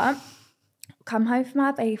 But come home from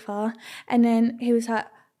my beefer, and then he was like,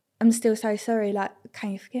 I'm still so sorry, like,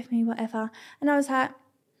 can you forgive me, whatever? And I was like,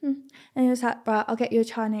 And he was like, right, I'll get you a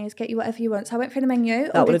Chinese, get you whatever you want. So I went through the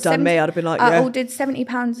menu. That would have done me. I'd have been like, I yeah. ordered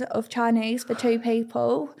 £70 of Chinese for 2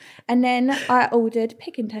 people. And then I ordered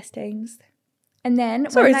pig intestines. And then...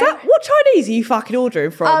 Sorry, what Chinese are you fucking ordering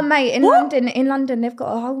from? Oh, mate, in London, they've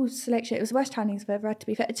got a whole selection. It was the worst Chinese I've ever had, to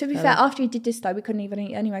be fair. To be fair, after he did this, though, we couldn't even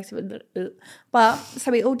eat anyway. So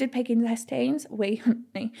we ordered pig intestines. Me.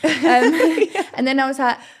 And then I was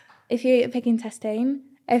like, if you eat a pig intestine,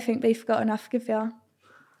 everything beef got enough, give you.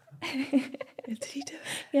 Did he do it?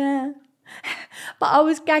 Yeah. But I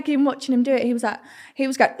was gagging watching him do it. He was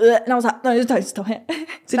going, ugh, and I was like, no, don't stop it.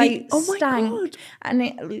 Did he? Oh my God.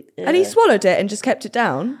 And he swallowed it and just kept it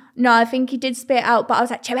down? No, I think he did spit it out, but I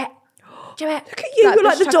was like, chew it. Look at you, you're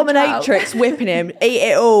like the dominatrix whipping him. Eat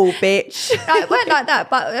it all, bitch. No, it weren't like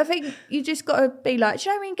that, but I think you just got to be like, do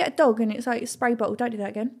you know when you get a dog and it's like a spray bottle, don't do that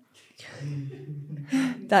again.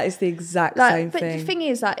 That is the exact same but thing. The thing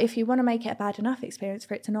is that if you want to make it a bad enough experience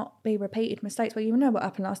for it to not be repeated mistakes, well, you know what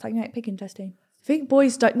happened last time, you ate pig intestine. I think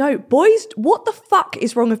boys don't know. Boys, what the fuck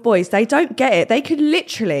is wrong with boys? They don't get it. They could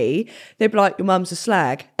literally, they'd be like, your mum's a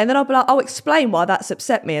slag. And then I'll be like, I'll explain why that's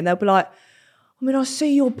upset me. And they'll be like, I mean, I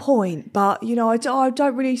see your point, but, you know, I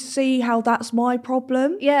don't really see how that's my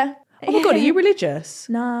problem. Yeah. Oh my God, are you religious?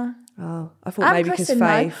 Nah. Oh, I thought maybe because faith.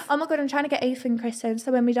 Though. Oh my God, I'm trying to get Ethan christened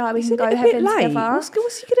so when we die we can go heaven together. What's he going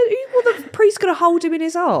to do? Well, the priest's going to hold him in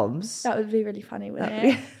his arms. That would be really funny, wouldn't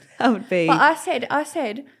it? That would be. But I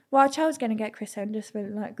said, well, our child's going to get christened just for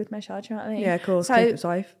like good measure, do you know what I mean? Yeah, of course, so, keep it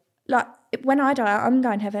safe. Like, when I die, I'm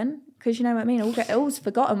going heaven because you know what I mean? All's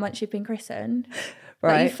forgotten once you've been christened.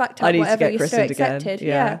 Right. Like, you fucked up whatever you're still accepted.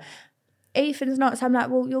 Yeah. Ethan's not, so I'm like,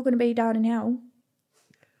 well, you're going to be down in hell.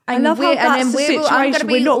 And I love how that's the situation.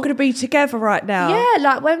 We're not going to be together right now. Yeah,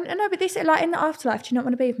 like but this like in the afterlife. Do you not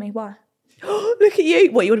want to be with me? Why? Look at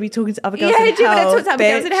you! What, you want to be talking to other girls in hell? Yeah, do you want to talk to other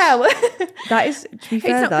girls in hell? That is, to be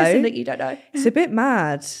fair though, it's not that you don't know. It's a bit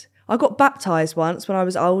mad. I got baptised once when I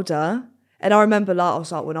was older, and I remember I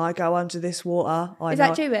was like, when I go under this water, Is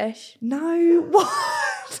that Jewish? No,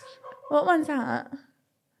 what? What one's that?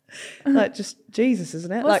 Like just Jesus,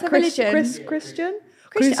 isn't it? What's like the religion? Christian.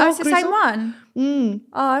 Oh, it's the same one. Oh,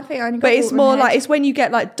 I think I only got. But it's more like it's when you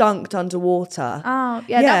get like dunked underwater. Oh,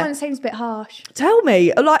 yeah, that one seems a bit harsh. Tell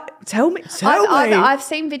me. I've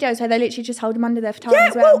seen videos where they literally just hold him under there for time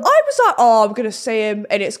as well. Well, I was like, I'm going to see him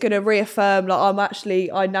and it's going to reaffirm like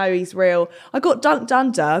I know he's real. I got dunked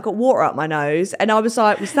under, I got water up my nose and I was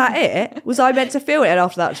like, was that it? Was I meant to feel it? And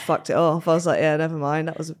after that, I just fucked it off. I was like, yeah, never mind.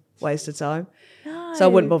 That was a waste of time. So I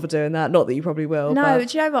wouldn't bother doing that. Not that you probably will. No, but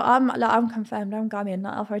do you know what? I'm confirmed. I'm going.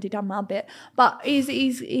 Like, I've already done my bit. But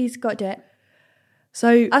he's got to do it.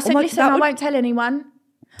 So I said, listen, I won't tell anyone.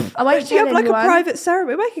 I won't tell anyone. You have like a private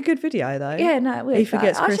ceremony. Make a good video though. Yeah, no, it will. If he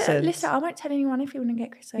gets christened. Listen, I won't tell anyone if he wouldn't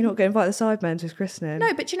get christened. You're not going to invite the Sidemen to his christening.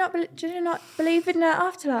 No, but do you not believe in the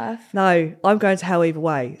afterlife? No, I'm going to hell either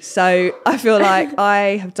way. So I feel like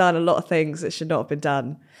I have done a lot of things that should not have been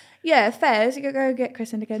done. Yeah, fair. So you go get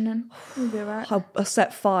christened again then. You'll be all right. I'll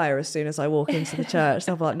set fire as soon as I walk into the church.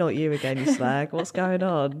 So I'm like, not you again, you slag. What's going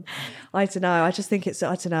on? I don't know. I just think I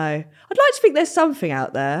don't know. I'd like to think there's something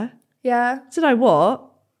out there. Yeah. I don't know what.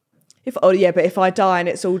 But if I die and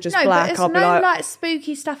it's all just black, I'll be like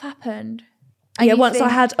spooky stuff happened. Yeah, once I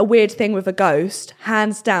had a weird thing with a ghost,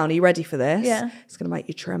 hands down, are you ready for this? Yeah. It's going to make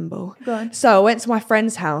you tremble. Go on. So I went to my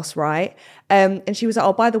friend's house, right? And she was like,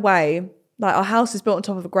 oh, by the way, like our house is built on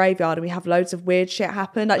top of a graveyard and we have loads of weird shit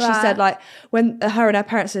happen. Like she said, like when her and her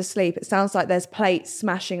parents are asleep, it sounds like there's plates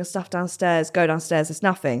smashing and stuff downstairs. Go downstairs, there's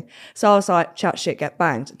nothing. So I was like, chat shit, get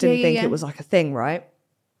banged. Didn't think it was like a thing, right?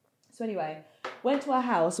 So anyway, went to our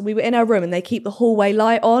house and we were in her room and they keep the hallway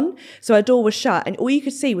light on. So her door was shut and all you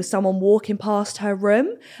could see was someone walking past her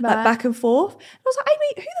room, like back and forth. And I was like,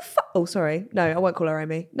 Amy, who the fuck? Oh, sorry. No, I won't call her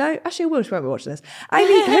Amy. No, actually I will. She won't be watching this.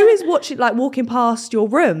 Amy, who is walking past your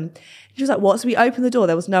room? She was like, what? So we opened the door.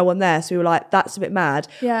 There was no one there. So we were like, that's a bit mad.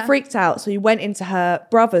 Yeah. Freaked out. So we went into her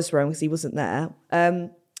brother's room because he wasn't there.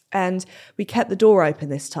 And we kept the door open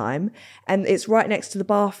this time. And it's right next to the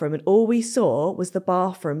bathroom. And all we saw was the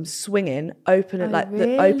bathroom swinging, open and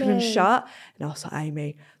open and shut. And I was like,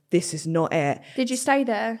 Amy, this is not it. Did you stay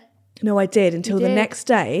there? No, I did until the next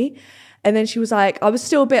day. And then she was like, I was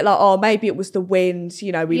still a bit like, oh, maybe it was the wind.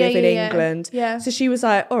 You know, we live in England. Yeah. So she was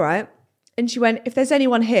like, all right. And she went, if there's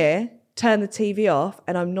anyone here, turn the TV off.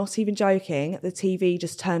 And I'm not even joking. The TV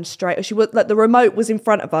just turned straight. She was like, the remote was in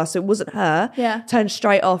front of us. So it wasn't her. Yeah. Turned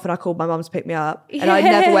straight off. And I called my mum to pick me up. And I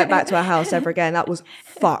never went back to her house ever again. That was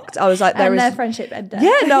fucked. I was like, their friendship ended.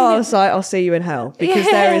 Yeah, no, I was like, I'll see you in hell. Because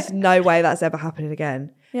there is no way that's ever happening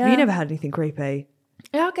again. Yeah. Have you never had anything creepy?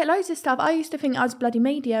 Yeah, I get loads of stuff. I used to think I was bloody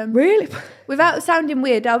medium. Really? Without sounding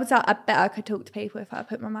weird, I was like, I bet I could talk to people if I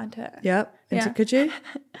put my mind to it. Yep. Yeah. Could you?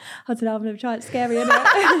 I don't know, I've never tried. It's scary, isn't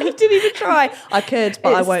it? You didn't even try. I could,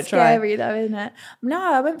 but I won't try. It's scary though, isn't it? No,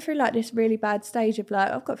 I went through like this really bad stage of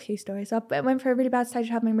like, I've got a few stories. I went through a really bad stage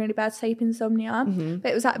of having really bad sleep insomnia.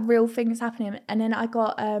 But it was like real things happening. And then I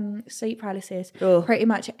got sleep paralysis pretty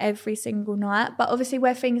much every single night. But obviously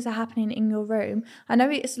where things are happening in your room, I know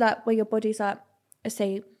it's like where your body's like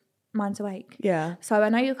asleep, mine's awake. Yeah. So I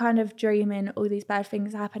know you're kind of dreaming all these bad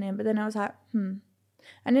things happening, but then I was like, And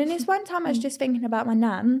then this one time I was just thinking about my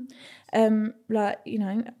nan, like, you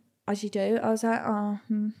know, as you do. I was like,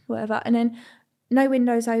 whatever. And then no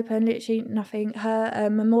windows open, literally nothing.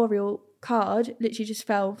 Her memorial card literally just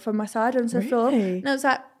fell from my side onto the floor. And I was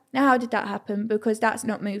like, now how did that happen? Because that's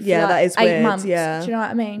not moved for like that is 8 weird, months. yeah. Do you know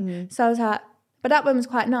what I mean? So I was like, but that one was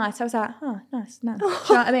quite nice. I was like, oh, nice. Do you know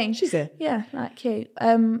what I mean? She's here. Yeah, like cute.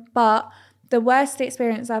 But the worst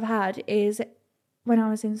experience I've had is when I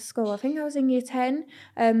was in school. I think I was in year 10.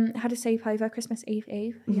 Had a sleepover, Christmas Eve,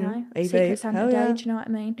 you know, Secret Santa Day. Do you know what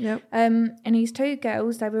I mean? Yep. And these 2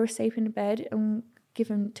 girls, they were asleep in the bed and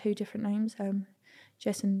given 2 different names.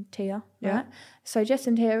 Jess and Tia, Yeah. right? So Jess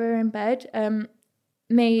and Tia were in bed.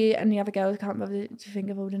 Me and the other girls, I can't bother to think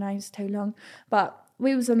of all the names, too long. But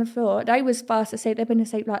we was on the floor. They was fast asleep. They've been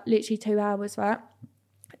asleep like literally 2 hours, right?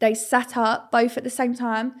 They sat up both at the same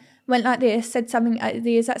time, went like this, said something at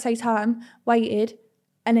the exact same time, waited,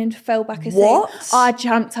 and then fell back asleep. What? I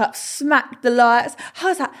jumped up, smacked the lights. I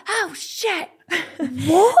was like, oh shit.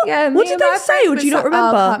 What? Yeah, What me did and they my say, friend or do was you not like,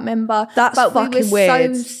 remember? I can't remember. That's but fucking we were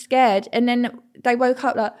weird. so scared. And then they woke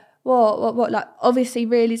up like, what, like, obviously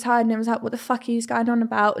really tired, and it was like, what the fuck are you going on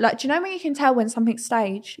about? Like, do you know when you can tell when something's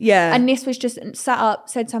staged? Yeah. And this was just sat up,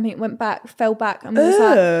 said something, went back, fell back, and was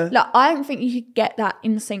like, I don't think you could get that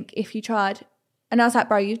in sync if you tried. And I was like,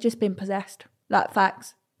 bro, you've just been possessed. Like,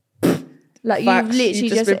 facts. Like, Facts. you've literally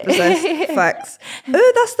You've just been possessed. Facts.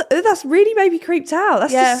 That's really made me creeped out.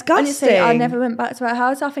 That's disgusting. Honestly, I never went back to her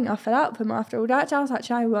house. I think I fell out with them after all that. I was like,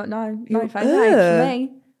 you know what? No, thank you for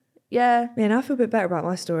me. Yeah. Yeah, now I feel a bit better about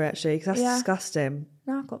my story, actually, because that's disgusting.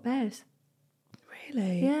 No, I've got bears.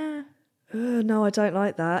 Really? Yeah. No, I don't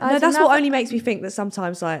like that. I No, that's don't what know- only makes me think that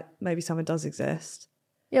sometimes, like, maybe something does exist.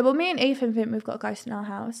 Yeah, well, me and Ethan think we've got a ghost in our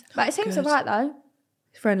house. But it seems Good. alright, though.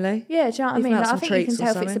 Friendly. Yeah, do you know what I Leave mean? them out Like, I some think you can treats or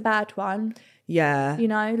tell if it's a something. bad one. Yeah. You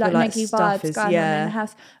know, But, like neggy stuff vibes going on in the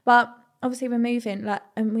house. But obviously we're moving, like,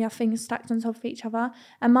 and we have things stacked on top of each other.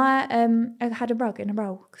 And my I had a rug in a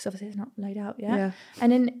roll because obviously it's not laid out yet. Yeah.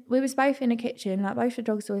 And then we was both in the kitchen, like both the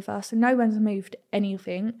dogs were with us, and no one's moved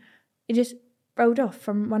anything. It just rolled off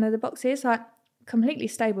from one of the boxes, like completely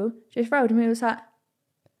stable, just rolled, and we was like,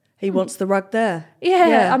 He wants the rug there.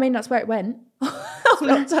 yeah. I mean that's where it went. I'm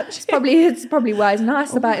not touching. It's probably why it's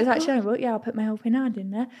nice about it. It's like, you know what, yeah, I'll put my helping hand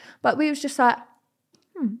in there. But we was just like,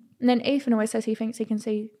 And then Ethan always says he thinks he can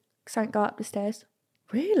see something go up the stairs.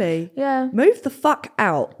 Really? Yeah. Move the fuck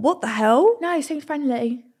out. What the hell? No, he seems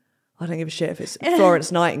friendly. I don't give a shit if it's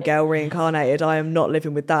Florence Nightingale reincarnated. I am not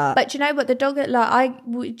living with that. But do you know what? The dog, like, I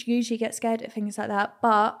would usually get scared at things like that.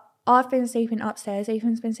 But I've been sleeping upstairs.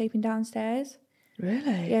 Ethan's been sleeping downstairs.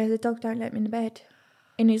 Really? Yeah, the dog don't let me in the bed.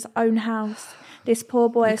 In his own house. This poor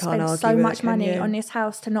boy You has can't spent argue so with much it, can money you? on this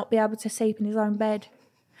house to not be able to sleep in his own bed.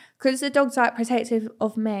 Because the dog's like protective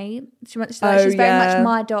of me. She's very yeah. much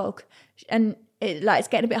my dog. And it's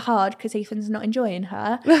getting a bit hard because Ethan's not enjoying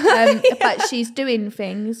her. But she's doing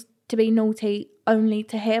things to be naughty only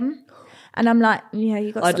to him. And I'm like, yeah,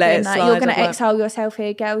 you got to stop doing that. You're going to exile yourself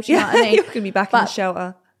here, girl. Do you know what I mean? You're going to be back in the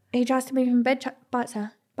shelter. He tries to move him in bed, bites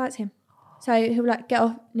him. So he'll like get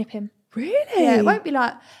off, nip him. Really? Yeah, it won't be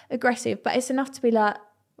like aggressive, but it's enough to be like,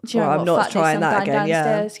 do you know I'm what, not fuck trying this, I'm that going again, yeah.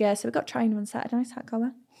 downstairs. Yeah, so we've got training on Saturday, so that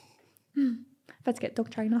going. I've had to get a dog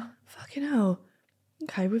trainer. Fucking hell.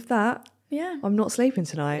 Okay, with that, Yeah. I'm not sleeping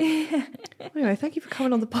tonight. Anyway, thank you for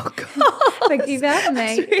coming on the podcast. Thank you for having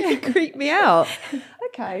me. It's really creeped me out.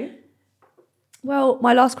 Okay. Well,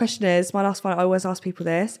 my last one, I always ask people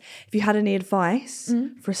this. If you had any advice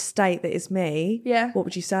for a state that is me, Yeah. what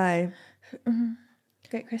would you say?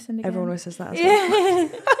 Get christened again. Everyone always says that as well.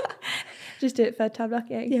 Just do it third time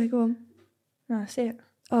lucky. Yeah, go on. No, that's it.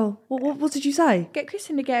 Oh, what did you say? Get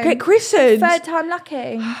christened again. Get christened? Third time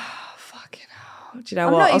lucky. Fucking hell. Do you know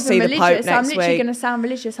I'm what? not I'll even see the religious. Pope next I'm literally week. going to sound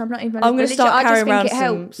religious. I'm not even I'm going to religious. start I just carrying think around it some,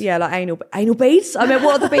 helps. yeah, like anal beads. I mean,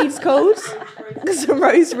 what are the beads called? Some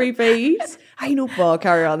rosary beads. Anal bar,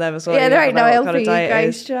 carry on them as well. Yeah, there ain't no help helping you,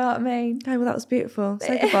 Grace. Do you know what I mean? Okay, well, that was beautiful.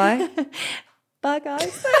 Say goodbye. Bye,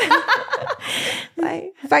 guys. Bye.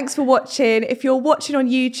 Thanks for watching. If you're watching on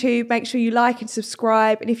YouTube, make sure you like and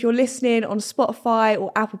subscribe. And if you're listening on Spotify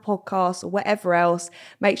or Apple Podcasts or whatever else,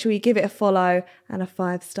 make sure you give it a follow and a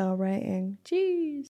 5-star rating. Cheers.